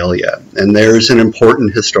genitalia, and there's an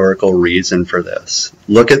important historical reason for this.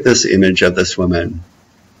 Look at this image of this woman.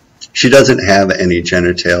 She doesn't have any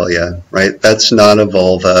genitalia, right? That's not a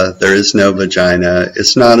vulva. There is no vagina.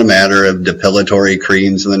 It's not a matter of depilatory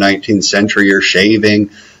creams in the 19th century or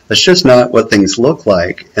shaving. That's just not what things look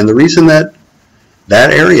like. And the reason that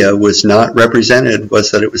that area was not represented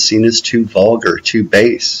was that it was seen as too vulgar, too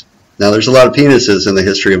base. Now, there's a lot of penises in the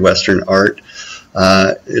history of Western art.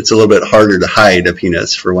 It's a little bit harder to hide a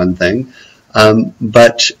penis, for one thing.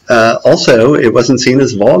 But also, it wasn't seen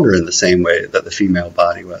as vulgar in the same way that the female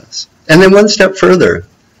body was. And then one step further,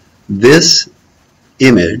 this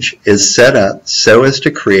image is set up so as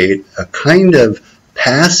to create a kind of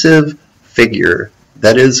passive figure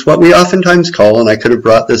that is what we oftentimes call, and I could have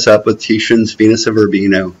brought this up with Titian's Venus of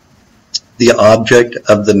Urbino, the object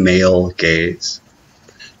of the male gaze.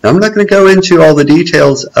 Now, I'm not going to go into all the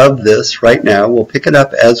details of this right now. We'll pick it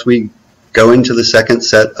up as we go into the second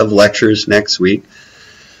set of lectures next week.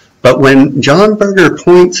 But when John Berger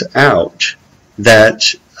points out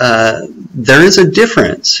that there is a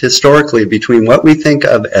difference historically between what we think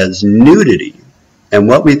of as nudity and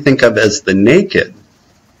what we think of as the naked,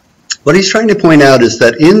 what he's trying to point out is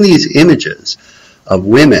that in these images of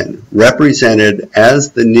women represented as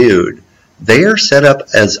the nude, they are set up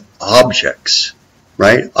as objects,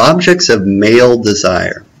 right? Objects of male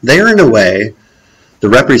desire. They are, in a way, the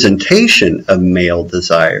representation of male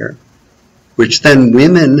desire, which then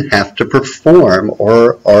women have to perform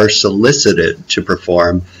or are solicited to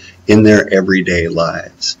perform in their everyday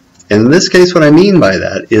lives. And in this case, what I mean by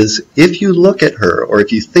that is if you look at her, or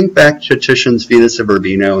if you think back to Titian's Venus of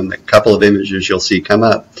Urbino and the couple of images you'll see come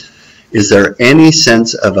up, is there any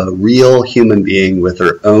sense of a real human being with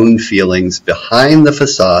her own feelings behind the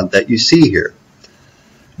facade that you see here?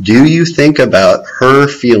 Do you think about her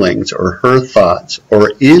feelings or her thoughts,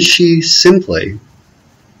 or is she simply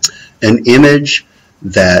an image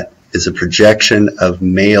that is a projection of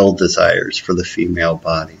male desires for the female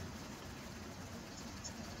body?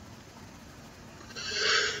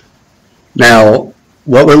 Now,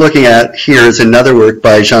 what we're looking at here is another work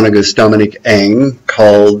by Jean-Auguste Dominique Eng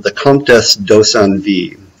called The Comtesse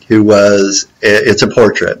d'Haussonville, who was, it's a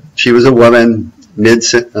portrait. She was a woman,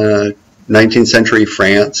 mid-19th century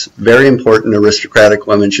France, very important aristocratic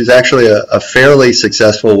woman. She's actually a fairly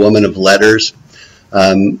successful woman of letters,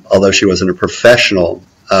 although she wasn't a professional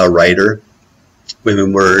writer.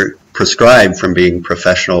 Women were prescribed from being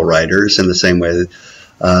professional writers in the same way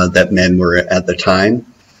that men were at the time,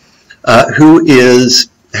 who is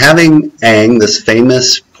having Ang, this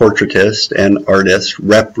famous portraitist and artist,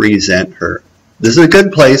 represent her. This is a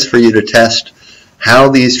good place for you to test how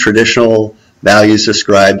these traditional values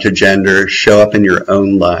ascribed to gender show up in your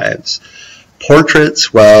own lives.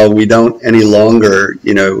 Portraits, while we don't any longer,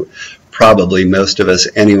 probably most of us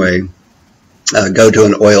anyway, go to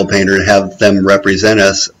an oil painter and have them represent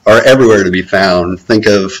us, are everywhere to be found. Think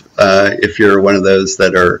of if you're one of those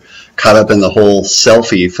that are caught up in the whole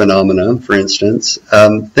selfie phenomenon, for instance.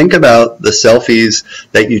 Think about the selfies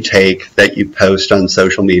that you take, that you post on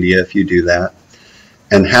social media if you do that,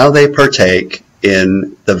 and how they partake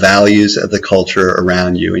in the values of the culture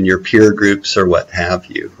around you, in your peer groups or what have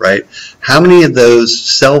you, right? How many of those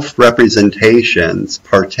self-representations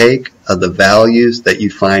partake of the values that you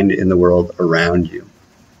find in the world around you?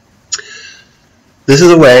 This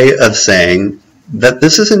is a way of saying that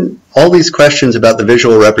this isn't all these questions about the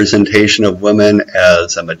visual representation of women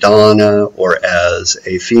as a Madonna or as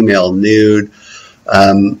a female nude.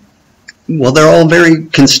 Well, they're all very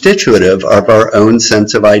constitutive of our own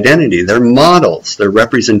sense of identity. They're models, they're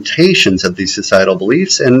representations of these societal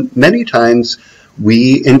beliefs, and many times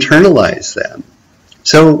we internalize them.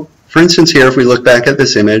 So, for instance, here, if we look back at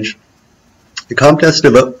this image, the Comtesse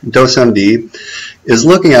d'Ossenby is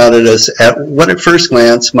looking out at us at what at first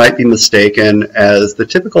glance might be mistaken as the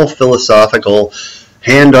typical philosophical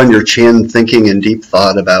hand on your chin thinking in deep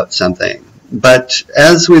thought about something. But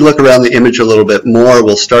as we look around the image a little bit more,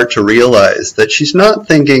 we'll start to realize that she's not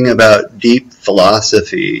thinking about deep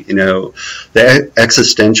philosophy, the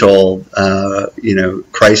existential,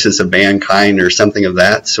 crisis of mankind or something of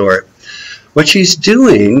that sort. What she's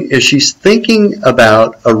doing is she's thinking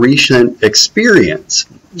about a recent experience.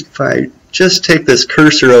 If I just take this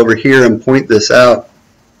cursor over here and point this out,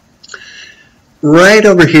 right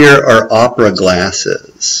over here are opera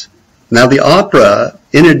glasses. Now, the opera,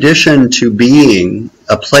 in addition to being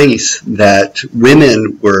a place that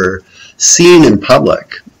women were seen in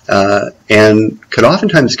public and could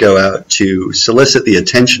oftentimes go out to solicit the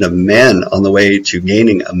attention of men on the way to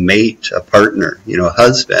gaining a mate, a partner, a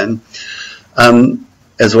husband,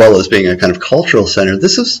 as well as being a kind of cultural center,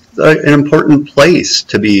 this is an important place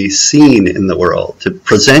to be seen in the world, to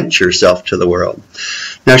present yourself to the world.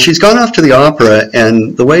 Now, she's gone off to the opera,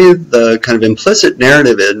 and the way the kind of implicit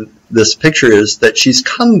narrative in this picture is that she's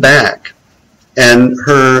come back, and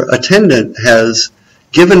her attendant has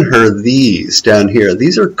given her these down here.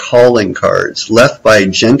 These are calling cards left by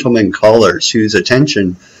gentlemen callers whose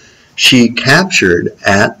attention she captured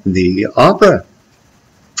at the opera.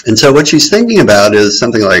 And so what she's thinking about is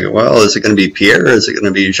something like, well, is it going to be Pierre? Is it going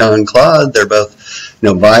to be Jean-Claude? They're both,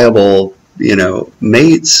 viable,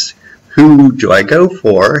 mates. Who do I go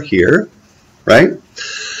for here, right?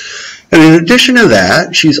 And in addition to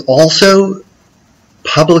that, she's also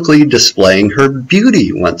publicly displaying her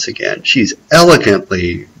beauty once again. She's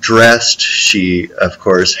elegantly dressed. She, of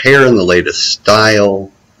course, hair in the latest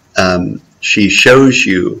style. She shows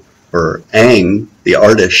you, or Ang, the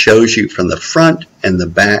artist, shows you from the front and the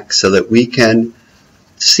back so that we can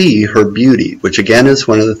see her beauty, which again is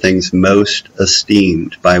one of the things most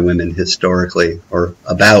esteemed by women historically, or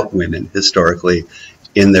about women historically,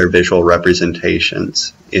 in their visual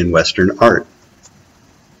representations in Western art.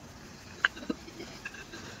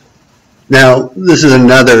 Now, this is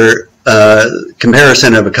another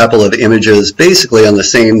comparison of a couple of images basically on the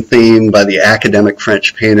same theme by the academic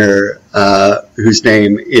French painter whose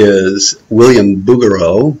name is William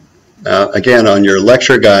Bouguereau. Again, on your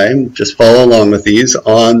lecture guide, just follow along with these.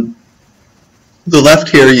 On the left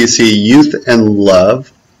here, you see youth and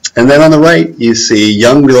love. And then on the right, you see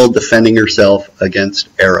young girl defending herself against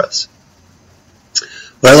Eros.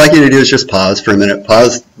 What I'd like you to do is just pause for a minute.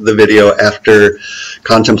 Pause the video after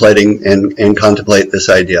contemplating and contemplate this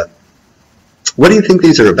idea. What do you think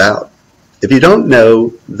these are about? If you don't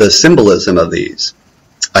know the symbolism of these,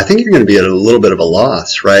 I think you're going to be at a little bit of a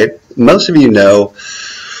loss, right? Most of you know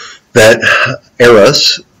that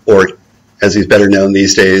Eros, or as he's better known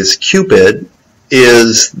these days, Cupid,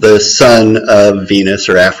 is the son of Venus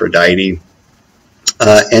or Aphrodite,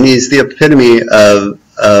 and he's the epitome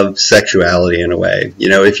of sexuality in a way.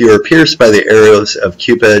 If you were pierced by the arrows of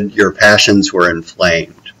Cupid, your passions were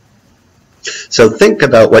inflamed. So think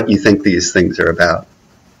about what you think these things are about.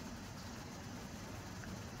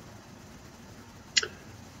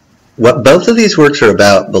 what both of these works are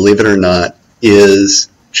about, believe it or not, is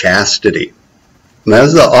chastity. And that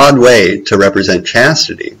is an odd way to represent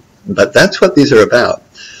chastity, but that's what these are about.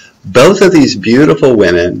 Both of these beautiful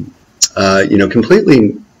women,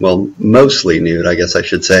 completely, well, mostly nude, I guess I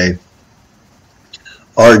should say,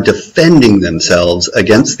 are defending themselves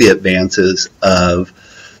against the advances of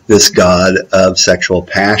this god of sexual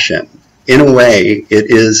passion. In a way, it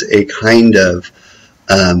is a kind of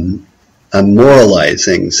a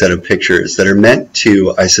moralizing set of pictures that are meant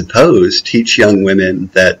to, I suppose, teach young women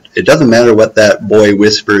that it doesn't matter what that boy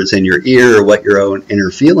whispers in your ear or what your own inner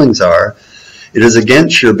feelings are. It is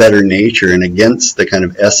against your better nature and against the kind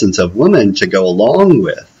of essence of woman to go along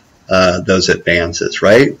with those advances,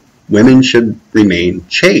 right? Women should remain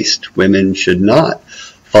chaste. Women should not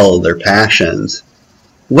follow their passions.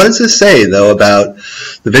 What does this say, though, about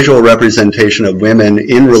the visual representation of women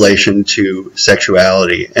in relation to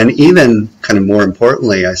sexuality? And even, kind of more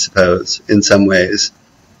importantly, I suppose, in some ways,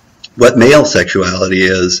 what male sexuality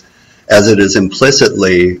is, as it is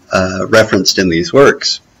implicitly referenced in these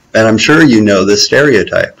works. And I'm sure you know this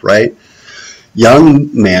stereotype, right? Young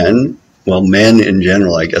men, well, men in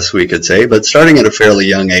general, I guess we could say, but starting at a fairly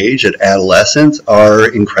young age, at adolescence,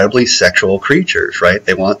 are incredibly sexual creatures, right?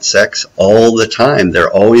 They want sex all the time.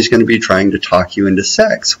 They're always going to be trying to talk you into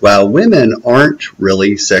sex. While women aren't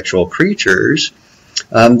really sexual creatures,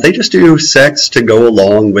 they just do sex to go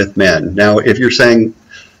along with men. Now, if you're saying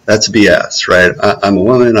that's BS, right? I'm a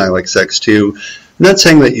woman, I like sex too. I'm not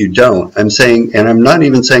saying that you don't. I'm saying, and I'm not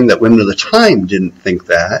even saying that women of the time didn't think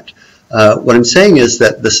that. What I'm saying is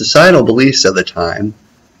that the societal beliefs of the time,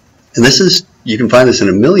 and this is, you can find this in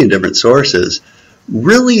a million different sources,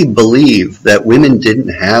 really believe that women didn't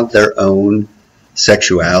have their own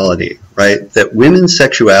sexuality, right? That women's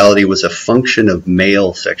sexuality was a function of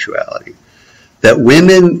male sexuality. That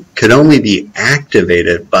women could only be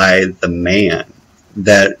activated by the man.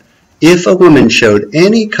 That if a woman showed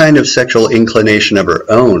any kind of sexual inclination of her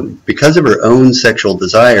own, because of her own sexual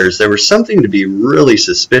desires, there was something to be really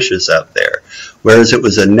suspicious of there, whereas it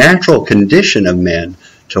was a natural condition of men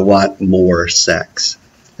to want more sex.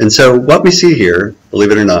 And so what we see here, believe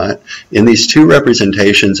it or not, in these two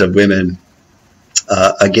representations of women,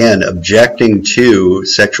 again, objecting to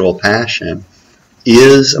sexual passion,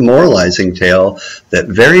 is a moralizing tale that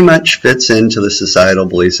very much fits into the societal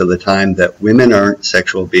beliefs of the time that women aren't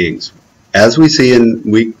sexual beings. As we see in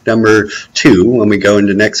week number 2, when we go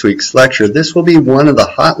into next week's lecture, this will be one of the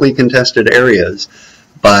hotly contested areas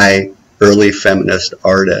by early feminist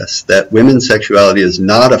artists, that women's sexuality is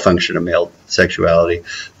not a function of male sexuality,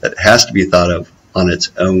 that has to be thought of on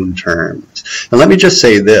its own terms. And let me just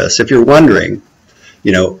say this, if you're wondering,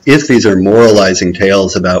 if these are moralizing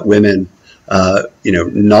tales about women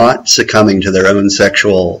not succumbing to their own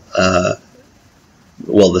sexual, the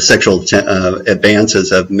sexual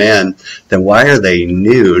advances of men, then why are they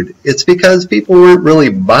nude? It's because people weren't really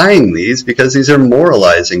buying these because these are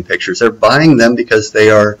moralizing pictures. They're buying them because they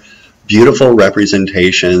are beautiful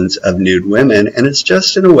representations of nude women, and it's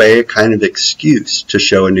just in a way a kind of excuse to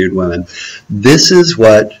show a nude woman. This is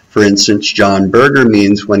what, for instance, John Berger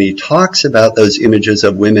means when he talks about those images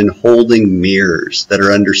of women holding mirrors that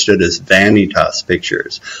are understood as vanitas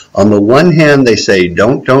pictures. On the one hand, they say,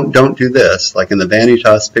 don't do this, like in the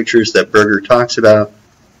vanitas pictures that Berger talks about.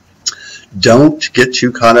 Don't get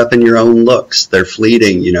too caught up in your own looks. They're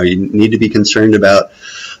fleeting. You need to be concerned about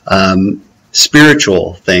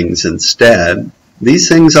spiritual things instead. These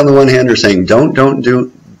things on the one hand are saying don't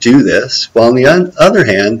do this, while on the other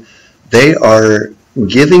hand they are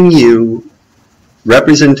giving you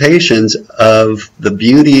representations of the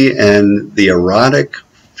beauty and the erotic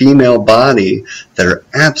female body that are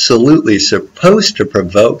absolutely supposed to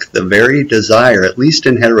provoke the very desire, at least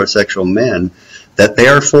in heterosexual men, that they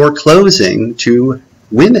are foreclosing to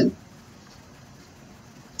women.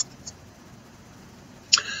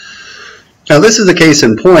 Now this is a case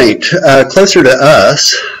in point. Closer to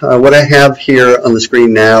us, what I have here on the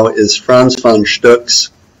screen now is Franz von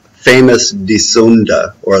Stuck's famous Die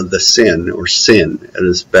Sünde, or the Sin, or Sin, it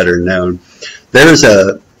is better known. There's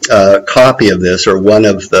a copy of this, or one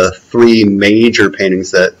of the 3 major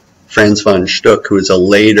paintings that Franz von Stuck, who is a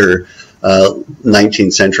later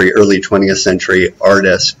 19th century, early 20th century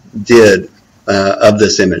artist, did of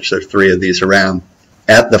this image. There are 3 of these around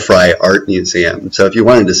at the Frey Art Museum. So if you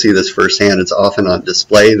wanted to see this firsthand, it's often on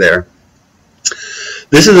display there.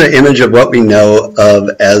 This is an image of what we know of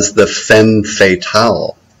as the femme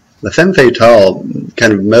fatale. The femme fatale,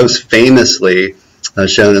 kind of most famously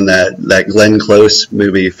shown in that Glenn Close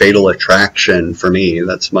movie, Fatal Attraction, for me.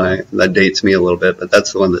 That dates me a little bit, but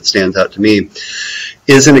that's the one that stands out to me.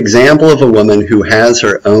 is an example of a woman who has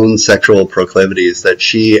her own sexual proclivities, that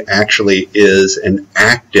she actually is an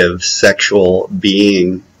active sexual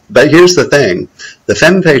being. But here's the thing, the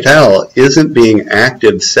femme fatale isn't being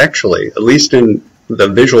active sexually, at least in the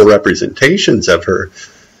visual representations of her,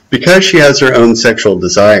 because she has her own sexual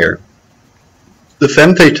desire. The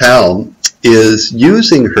femme fatale is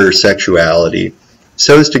using her sexuality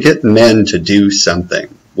so as to get men to do something,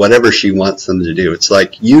 whatever she wants them to do. It's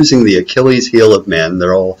like using the Achilles heel of men,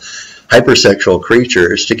 they're all hypersexual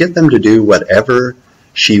creatures, to get them to do whatever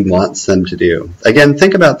she wants them to do. Again,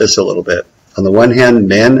 think about this a little bit. On the one hand,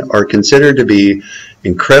 men are considered to be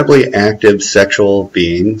incredibly active sexual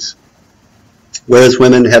beings, whereas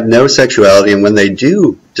women have no sexuality, and when they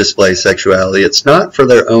do display sexuality, it's not for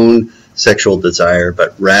their own sexual desire,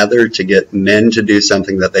 but rather to get men to do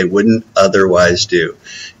something that they wouldn't otherwise do.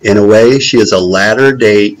 In a way, she is a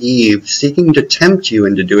latter-day Eve seeking to tempt you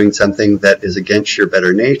into doing something that is against your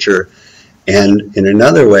better nature. And in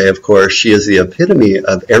another way, of course, she is the epitome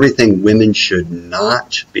of everything women should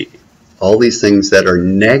not be. All these things that are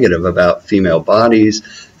negative about female bodies,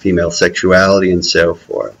 female sexuality, and so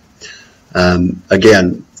forth.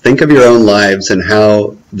 Again, think of your own lives and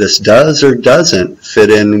how this does or doesn't fit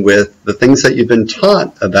in with the things that you've been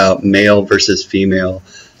taught about male versus female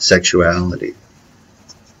sexuality.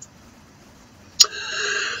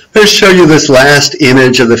 Let's show you this last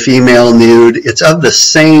image of the female nude. It's of the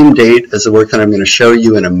same date as the work that I'm going to show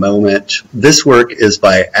you in a moment. This work is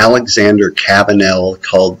by Alexander Cabanel,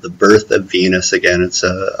 called The Birth of Venus. Again, it's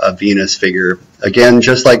a Venus figure. Again,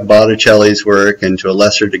 just like Botticelli's work, and to a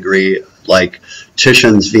lesser degree like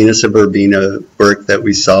Titian's Venus of Urbina work that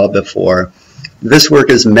we saw before, this work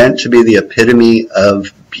is meant to be the epitome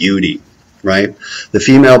of beauty. Right? The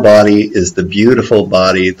female body is the beautiful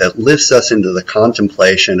body that lifts us into the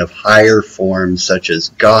contemplation of higher forms such as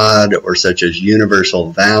God or such as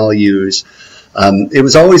universal values. It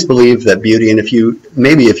was always believed that beauty, and if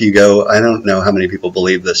you go, I don't know how many people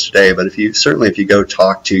believe this today, but if you go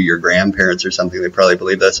talk to your grandparents or something, they probably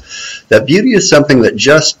believe this, that beauty is something that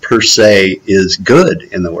just per se is good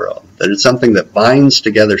in the world, that it's something that binds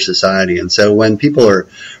together society. And so when people are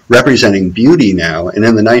representing beauty now, and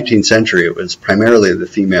in the 19th century it was primarily the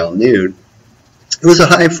female nude, it was a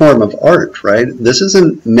high form of art, right? This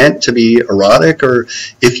isn't meant to be erotic, or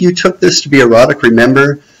if you took this to be erotic,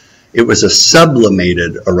 remember, it was a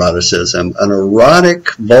sublimated eroticism, an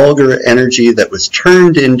erotic, vulgar energy that was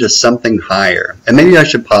turned into something higher. And maybe I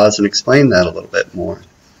should pause and explain that a little bit more.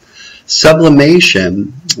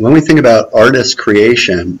 Sublimation, when we think about artist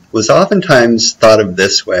creation, was oftentimes thought of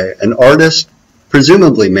this way. An artist,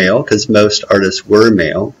 presumably male, because most artists were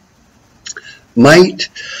male, might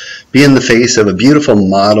be in the face of a beautiful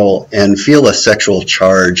model and feel a sexual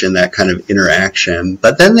charge in that kind of interaction,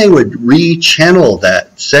 but then they would rechannel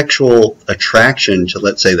that sexual attraction to,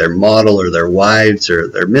 let's say, their model or their wives or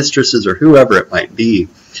their mistresses or whoever it might be,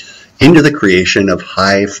 into the creation of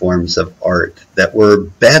high forms of art that were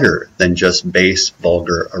better than just base,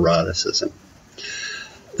 vulgar eroticism.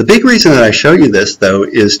 The big reason that I show you this, though,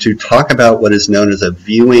 is to talk about what is known as a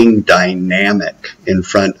viewing dynamic in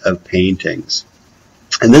front of paintings.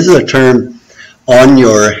 And this is a term on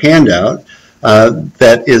your handout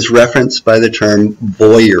that is referenced by the term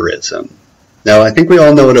voyeurism. Now, I think we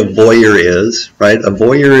all know what a voyeur is, right? A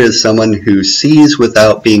voyeur is someone who sees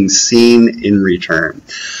without being seen in return.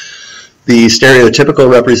 The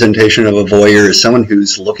stereotypical representation of a voyeur is someone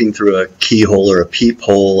who's looking through a keyhole or a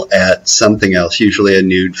peephole at something else, usually a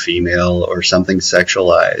nude female or something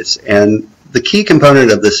sexualized. And the key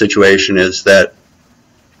component of this situation is that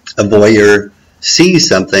a voyeur sees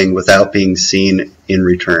something without being seen in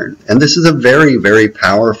return. And this is a very, very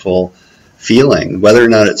powerful feeling, whether or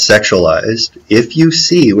not it's sexualized. If you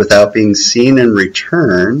see without being seen in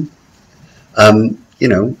return,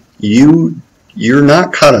 you're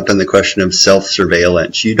not caught up in the question of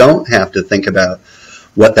self-surveillance. You don't have to think about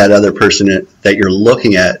what that other person that you're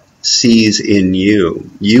looking at sees in you.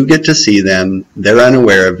 You get to see them. They're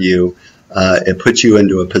unaware of you. It puts you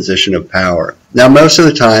into a position of power. Now, most of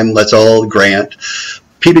the time, let's all grant,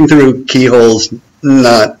 peeping through keyholes,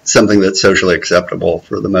 not something that's socially acceptable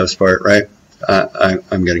for the most part, right?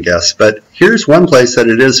 I'm going to guess. But here's one place that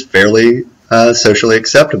it is fairly socially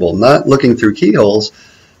acceptable. Not looking through keyholes,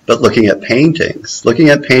 but looking at paintings. Looking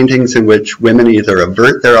at paintings in which women either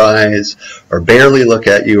avert their eyes or barely look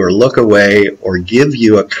at you or look away or give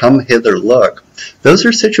you a come hither look. Those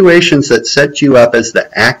are situations that set you up as the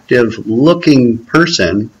active looking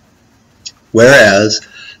person, whereas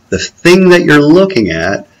the thing that you're looking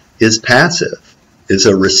at is passive, is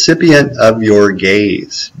a recipient of your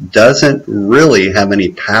gaze, doesn't really have any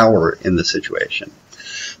power in the situation.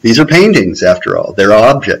 These are paintings, after all. They're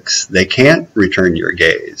objects. They can't return your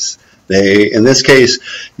gaze. In this case,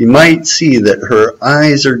 you might see that her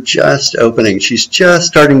eyes are just opening. She's just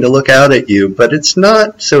starting to look out at you, but it's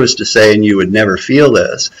not so as to say, and you would never feel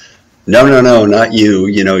this, no, not you.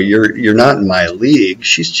 You're not in my league.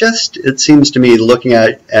 She's just, it seems to me, looking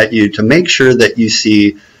at you to make sure that you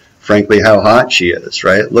see, frankly, how hot she is,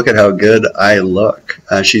 right? Look at how good I look.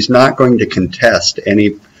 She's not going to contest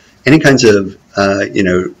any kinds of,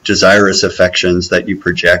 desirous affections that you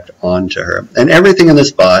project onto her. And everything in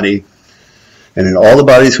this body, and in all the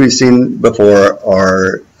bodies we've seen before,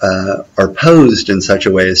 are posed in such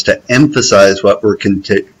a way as to emphasize what were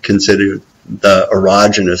considered the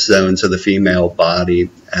erogenous zones of the female body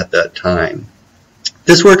at that time.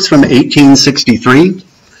 This works from 1863.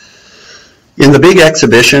 In the big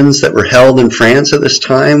exhibitions that were held in France at this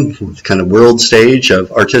time, kind of world stage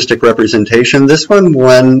of artistic representation, this one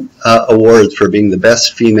won awards for being the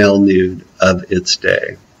best female nude of its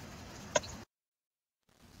day.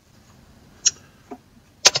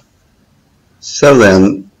 So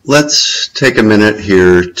then, let's take a minute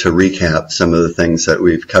here to recap some of the things that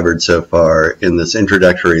we've covered so far in this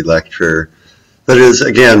introductory lecture that is,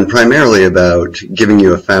 again, primarily about giving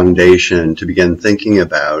you a foundation to begin thinking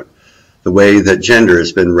about the way that gender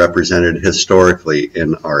has been represented historically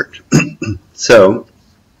in art. So,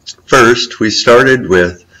 first, we started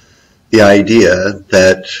with the idea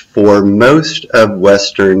that for most of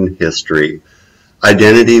Western history,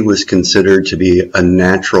 identity was considered to be a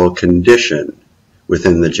natural condition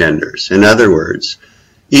within the genders. In other words,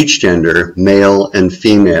 each gender, male and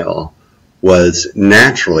female, was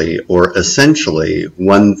naturally or essentially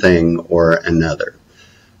one thing or another.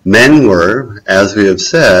 Men were, as we have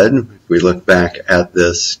said, if we look back at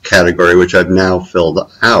this category, which I've now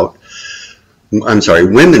filled out,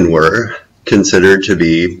 women were considered to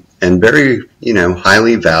be, and very,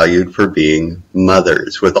 highly valued for being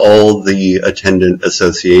mothers, with all the attendant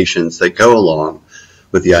associations that go along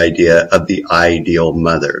with the idea of the ideal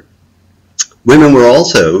mother. Women were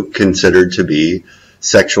also considered to be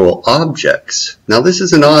sexual objects. Now, this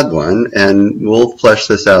is an odd one, and we'll flesh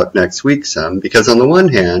this out next week some, because on the one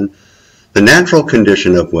hand, the natural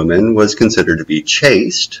condition of women was considered to be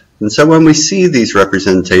chaste, and so when we see these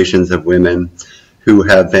representations of women who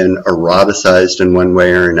have been eroticized in one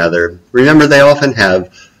way or another, remember they often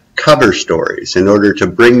have cover stories in order to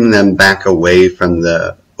bring them back away from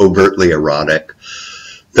the overtly erotic.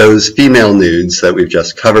 Those female nudes that we've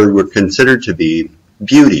just covered were considered to be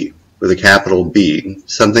beauty, with a capital B,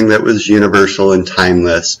 something that was universal and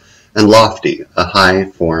timeless and lofty, a high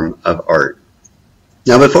form of art.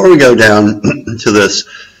 Now, before we go down to this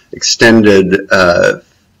extended,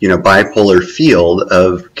 bipolar field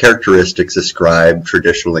of characteristics ascribed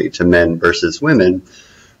traditionally to men versus women,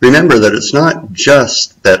 remember that it's not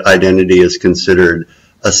just that identity is considered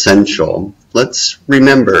essential. Let's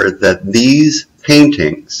remember that these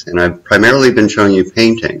paintings, and I've primarily been showing you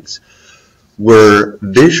paintings, were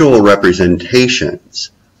visual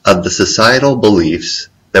representations of the societal beliefs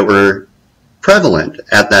that were prevalent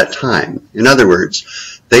at that time. In other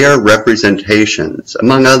words, they are representations,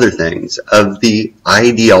 among other things, of the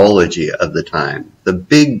ideology of the time, the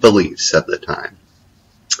big beliefs of the time.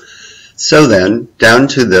 So then, down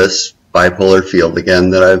to this bipolar field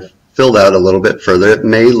again that I've filled out a little bit further. It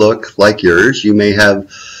may look like yours. You may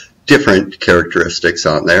have different characteristics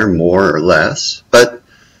on there, more or less, but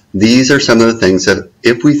these are some of the things that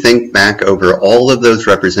if we think back over all of those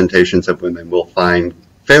representations of women, we'll find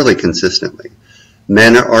fairly consistently.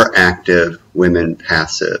 Men are active, women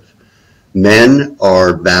passive. Men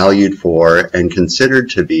are valued for and considered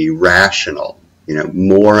to be rational,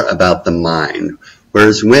 more about the mind,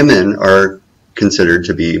 whereas women are considered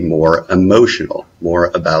to be more emotional,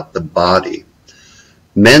 more about the body.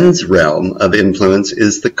 Men's realm of influence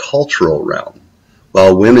is the cultural realm,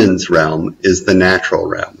 while women's realm is the natural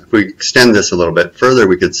realm. If we extend this a little bit further,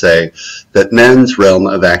 we could say that men's realm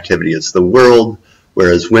of activity is the world,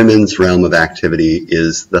 whereas women's realm of activity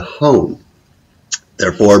is the home.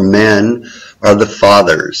 Therefore, men are the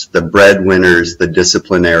fathers, the breadwinners, the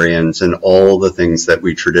disciplinarians, and all the things that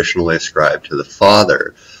we traditionally ascribe to the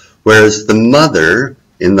father, whereas the mother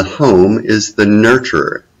in the home is the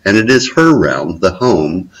nurturer, and it is her realm, the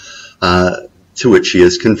home, to which she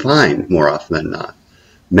is confined more often than not.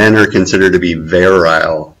 Men are considered to be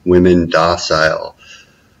virile, women docile,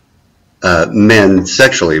 men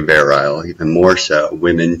sexually virile, even more so,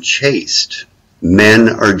 women chaste. Men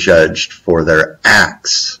are judged for their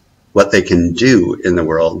acts, what they can do in the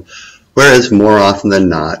world, whereas more often than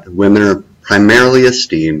not, women are primarily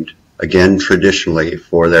esteemed, again traditionally,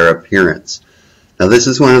 for their appearance. Now, this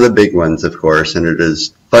is one of the big ones, of course, and it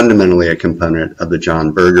is fundamentally a component of the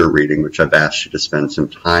John Berger reading, which I've asked you to spend some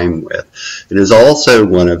time with. It is also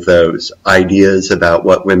one of those ideas about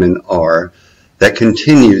what women are that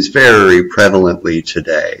continues very prevalently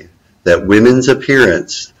today, that women's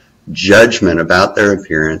appearance, judgment about their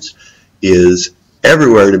appearance, is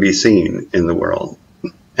everywhere to be seen in the world.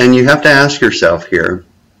 And you have to ask yourself here,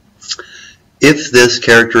 if this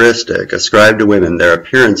characteristic ascribed to women, their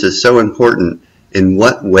appearance, is so important, in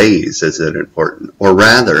what ways is it important? Or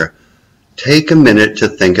rather, take a minute to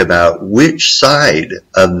think about which side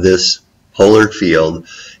of this polar field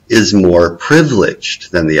is more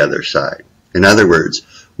privileged than the other side. In other words,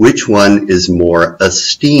 which one is more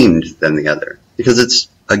esteemed than the other? Because it's,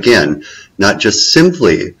 again, not just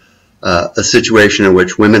simply a situation in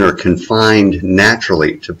which women are confined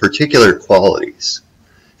naturally to particular qualities.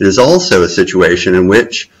 It is also a situation in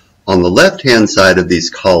which, on the left-hand side of these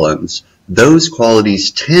columns, those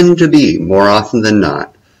qualities tend to be, more often than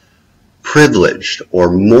not, privileged or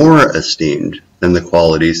more esteemed than the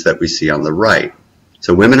qualities that we see on the right.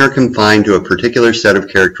 So women are confined to a particular set of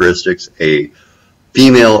characteristics, a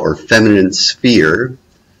female or feminine sphere,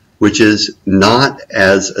 which is not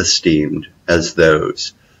as esteemed as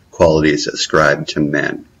those qualities ascribed to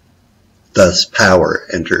men. Thus, power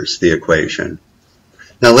enters the equation.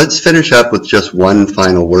 Now let's finish up with just one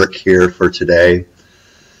final work here for today.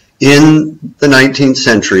 In the 19th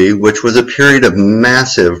century, which was a period of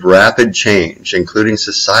massive, rapid change, including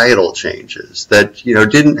societal changes that,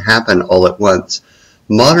 didn't happen all at once,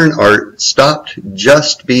 modern art stopped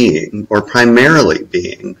just being, or primarily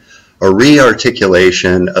being, a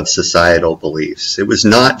re-articulation of societal beliefs. It was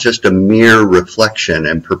not just a mere reflection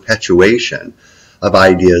and perpetuation of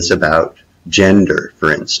ideas about gender,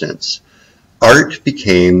 for instance. Art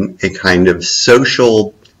became a kind of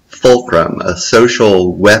social fulcrum, a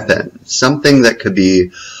social weapon, something that could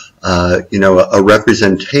be, a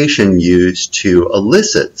representation used to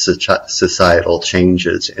elicit societal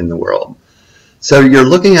changes in the world. So you're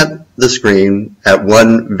looking at the screen at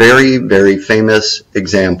one very, very famous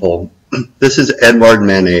example. This is Edouard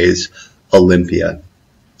Manet's Olympia,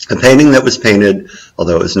 a painting that was painted,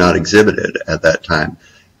 although it was not exhibited at that time,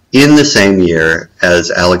 in the same year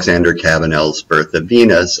as Alexander Cabanel's Birth of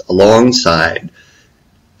Venus, alongside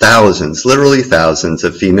thousands, literally thousands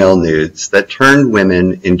of female nudes that turned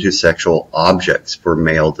women into sexual objects for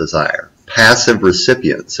male desire, passive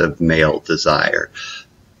recipients of male desire,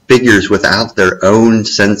 figures without their own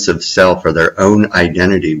sense of self or their own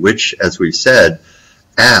identity, which, as we've said,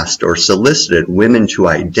 asked or solicited women to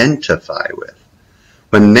identify with.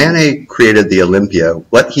 When Manet created the Olympia,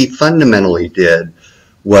 what he fundamentally did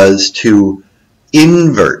was to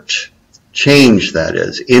change, that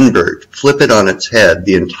is, invert, flip it on its head,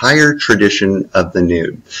 the entire tradition of the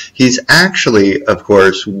nude. He's actually, of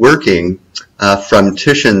course, working from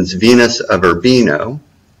Titian's Venus of Urbino,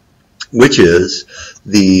 which is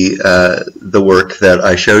the work that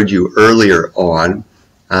I showed you earlier on.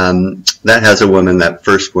 That has a woman, that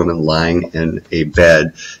first woman, lying in a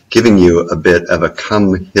bed, giving you a bit of a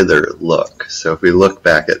come hither look. So if we look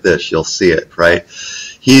back at this, you'll see it, right?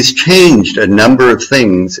 He's changed a number of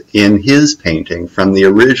things in his painting from the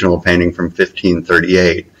original painting from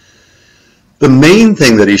 1538. The main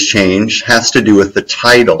thing that he's changed has to do with the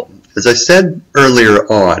title. As I said earlier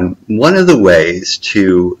on, one of the ways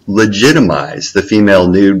to legitimize the female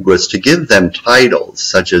nude was to give them titles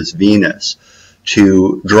such as Venus,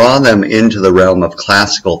 to draw them into the realm of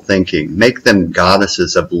classical thinking, make them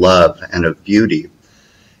goddesses of love and of beauty.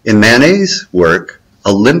 In Manet's work,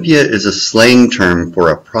 Olympia is a slang term for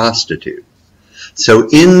a prostitute. So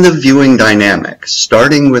in the viewing dynamic,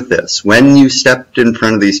 starting with this, when you stepped in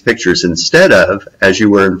front of these pictures, instead of, as you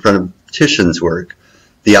were in front of Titian's work,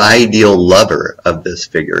 the ideal lover of this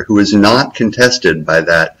figure, who is not contested by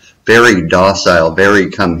that very docile, very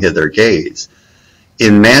come-hither gaze.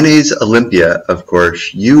 In Manet's Olympia, of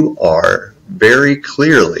course, you are very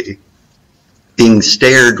clearly being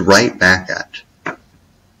stared right back at.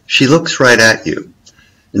 She looks right at you.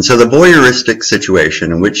 And so the voyeuristic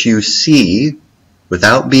situation in which you see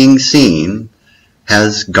without being seen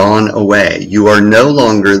has gone away. You are no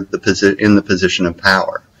longer in the position of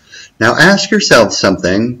power. Now ask yourself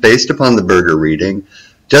something based upon the Berger reading.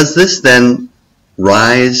 Does this then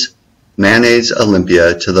rise Manet's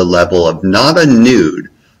Olympia to the level of not a nude,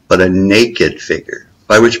 but a naked figure,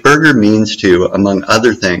 by which Berger means to, among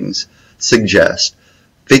other things, suggest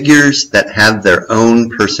figures that have their own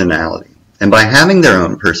personality, and by having their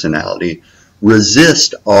own personality,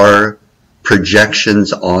 resist our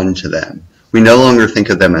projections onto them. We no longer think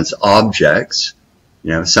of them as objects,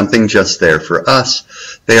 something just there for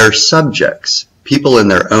us. They are subjects people in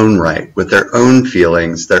their own right, with their own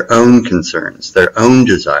feelings, their own concerns, their own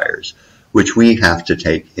desires, which we have to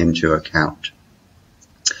take into account.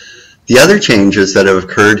 The other changes that have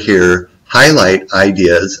occurred here highlight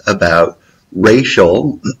ideas about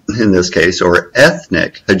racial, in this case, or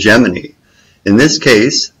ethnic hegemony. In this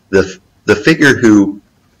case, the figure who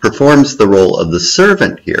performs the role of the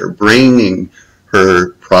servant here, bringing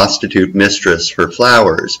her prostitute mistress her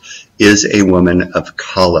flowers, is a woman of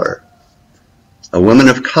color. A woman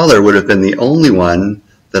of color would have been the only one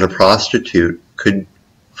that a prostitute could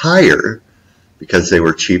hire because they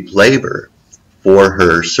were cheap labor for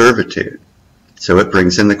her servitude. So it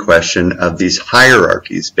brings in the question of these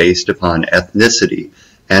hierarchies based upon ethnicity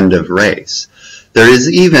and of race. There is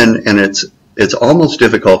even, and it's almost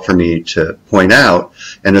difficult for me to point out,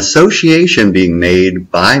 an association being made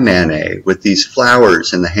by Manet with these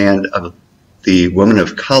flowers in the hand of the woman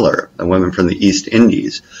of color, a woman from the East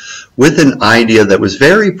Indies, with an idea that was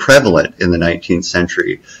very prevalent in the 19th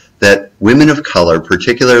century, that women of color,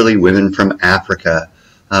 particularly women from Africa,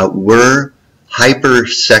 were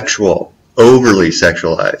hypersexual, overly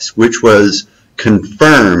sexualized, which was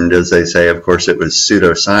confirmed, as they say, of course it was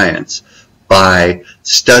pseudoscience, by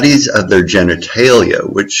studies of their genitalia,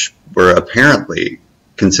 which were apparently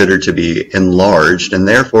considered to be enlarged and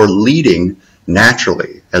therefore leading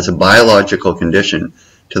naturally as a biological condition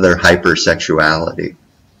to their hypersexuality.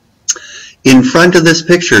 In front of this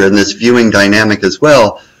picture and this viewing dynamic as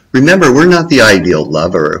well, remember, we're not the ideal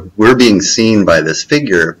lover. We're being seen by this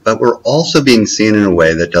figure, but we're also being seen in a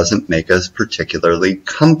way that doesn't make us particularly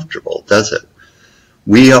comfortable, does it?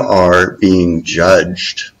 We are being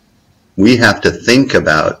judged. We have to think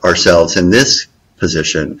about ourselves in this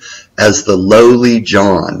position as the lowly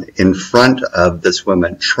John in front of this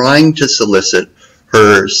woman trying to solicit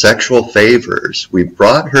her sexual favors. We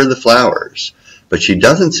brought her the flowers, but she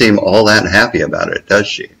doesn't seem all that happy about it, does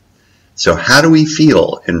she? So how do we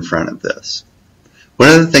feel in front of this? One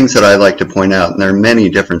of the things that I like to point out, and there are many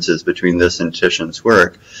differences between this and Titian's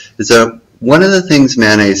work, is that one of the things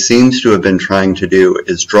Manet seems to have been trying to do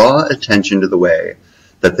is draw attention to the way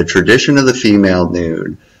that the tradition of the female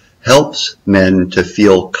nude helps men to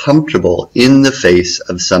feel comfortable in the face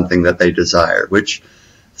of something that they desire, which,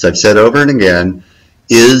 as I've said over and again,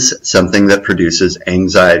 is something that produces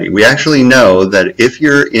anxiety. We actually know that if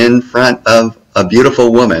you're in front of a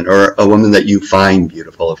beautiful woman, or a woman that you find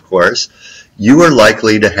beautiful, of course, you are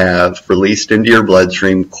likely to have released into your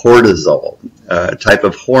bloodstream cortisol, a type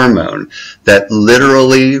of hormone that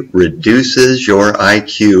literally reduces your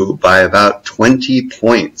IQ by about 20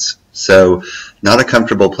 points. So not a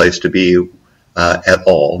comfortable place to be at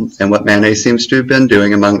all. And what Manet seems to have been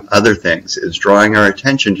doing, among other things, is drawing our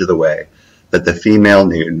attention to the way that the female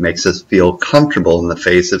nude makes us feel comfortable in the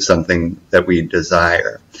face of something that we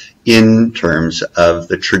desire in terms of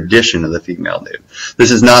the tradition of the female nude.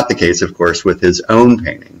 This is not the case, of course, with his own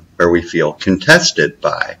painting, where we feel contested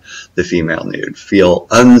by the female nude, feel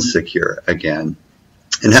unsecure again,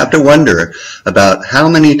 and have to wonder about how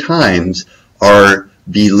many times our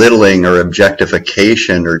belittling or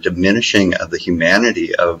objectification or diminishing of the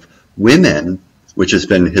humanity of women, which has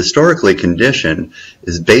been historically conditioned,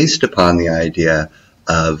 is based upon the idea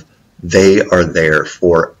of they are there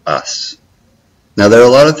for us. Now, there are a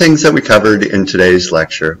lot of things that we covered in today's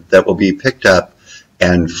lecture that will be picked up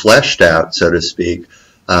and fleshed out, so to speak,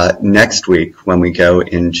 next week when we go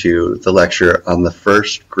into the lecture on the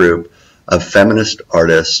first group of feminist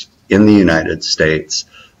artists in the United States.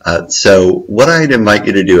 So what I'd invite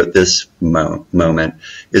you to do at this moment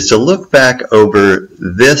is to look back over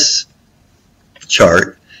this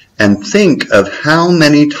chart and think of how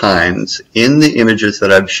many times in the images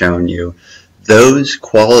that I've shown you those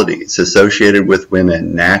qualities associated with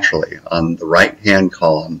women naturally on the right-hand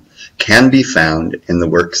column can be found in the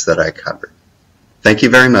works that I covered. Thank you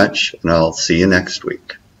very much, and I'll see you next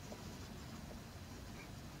week.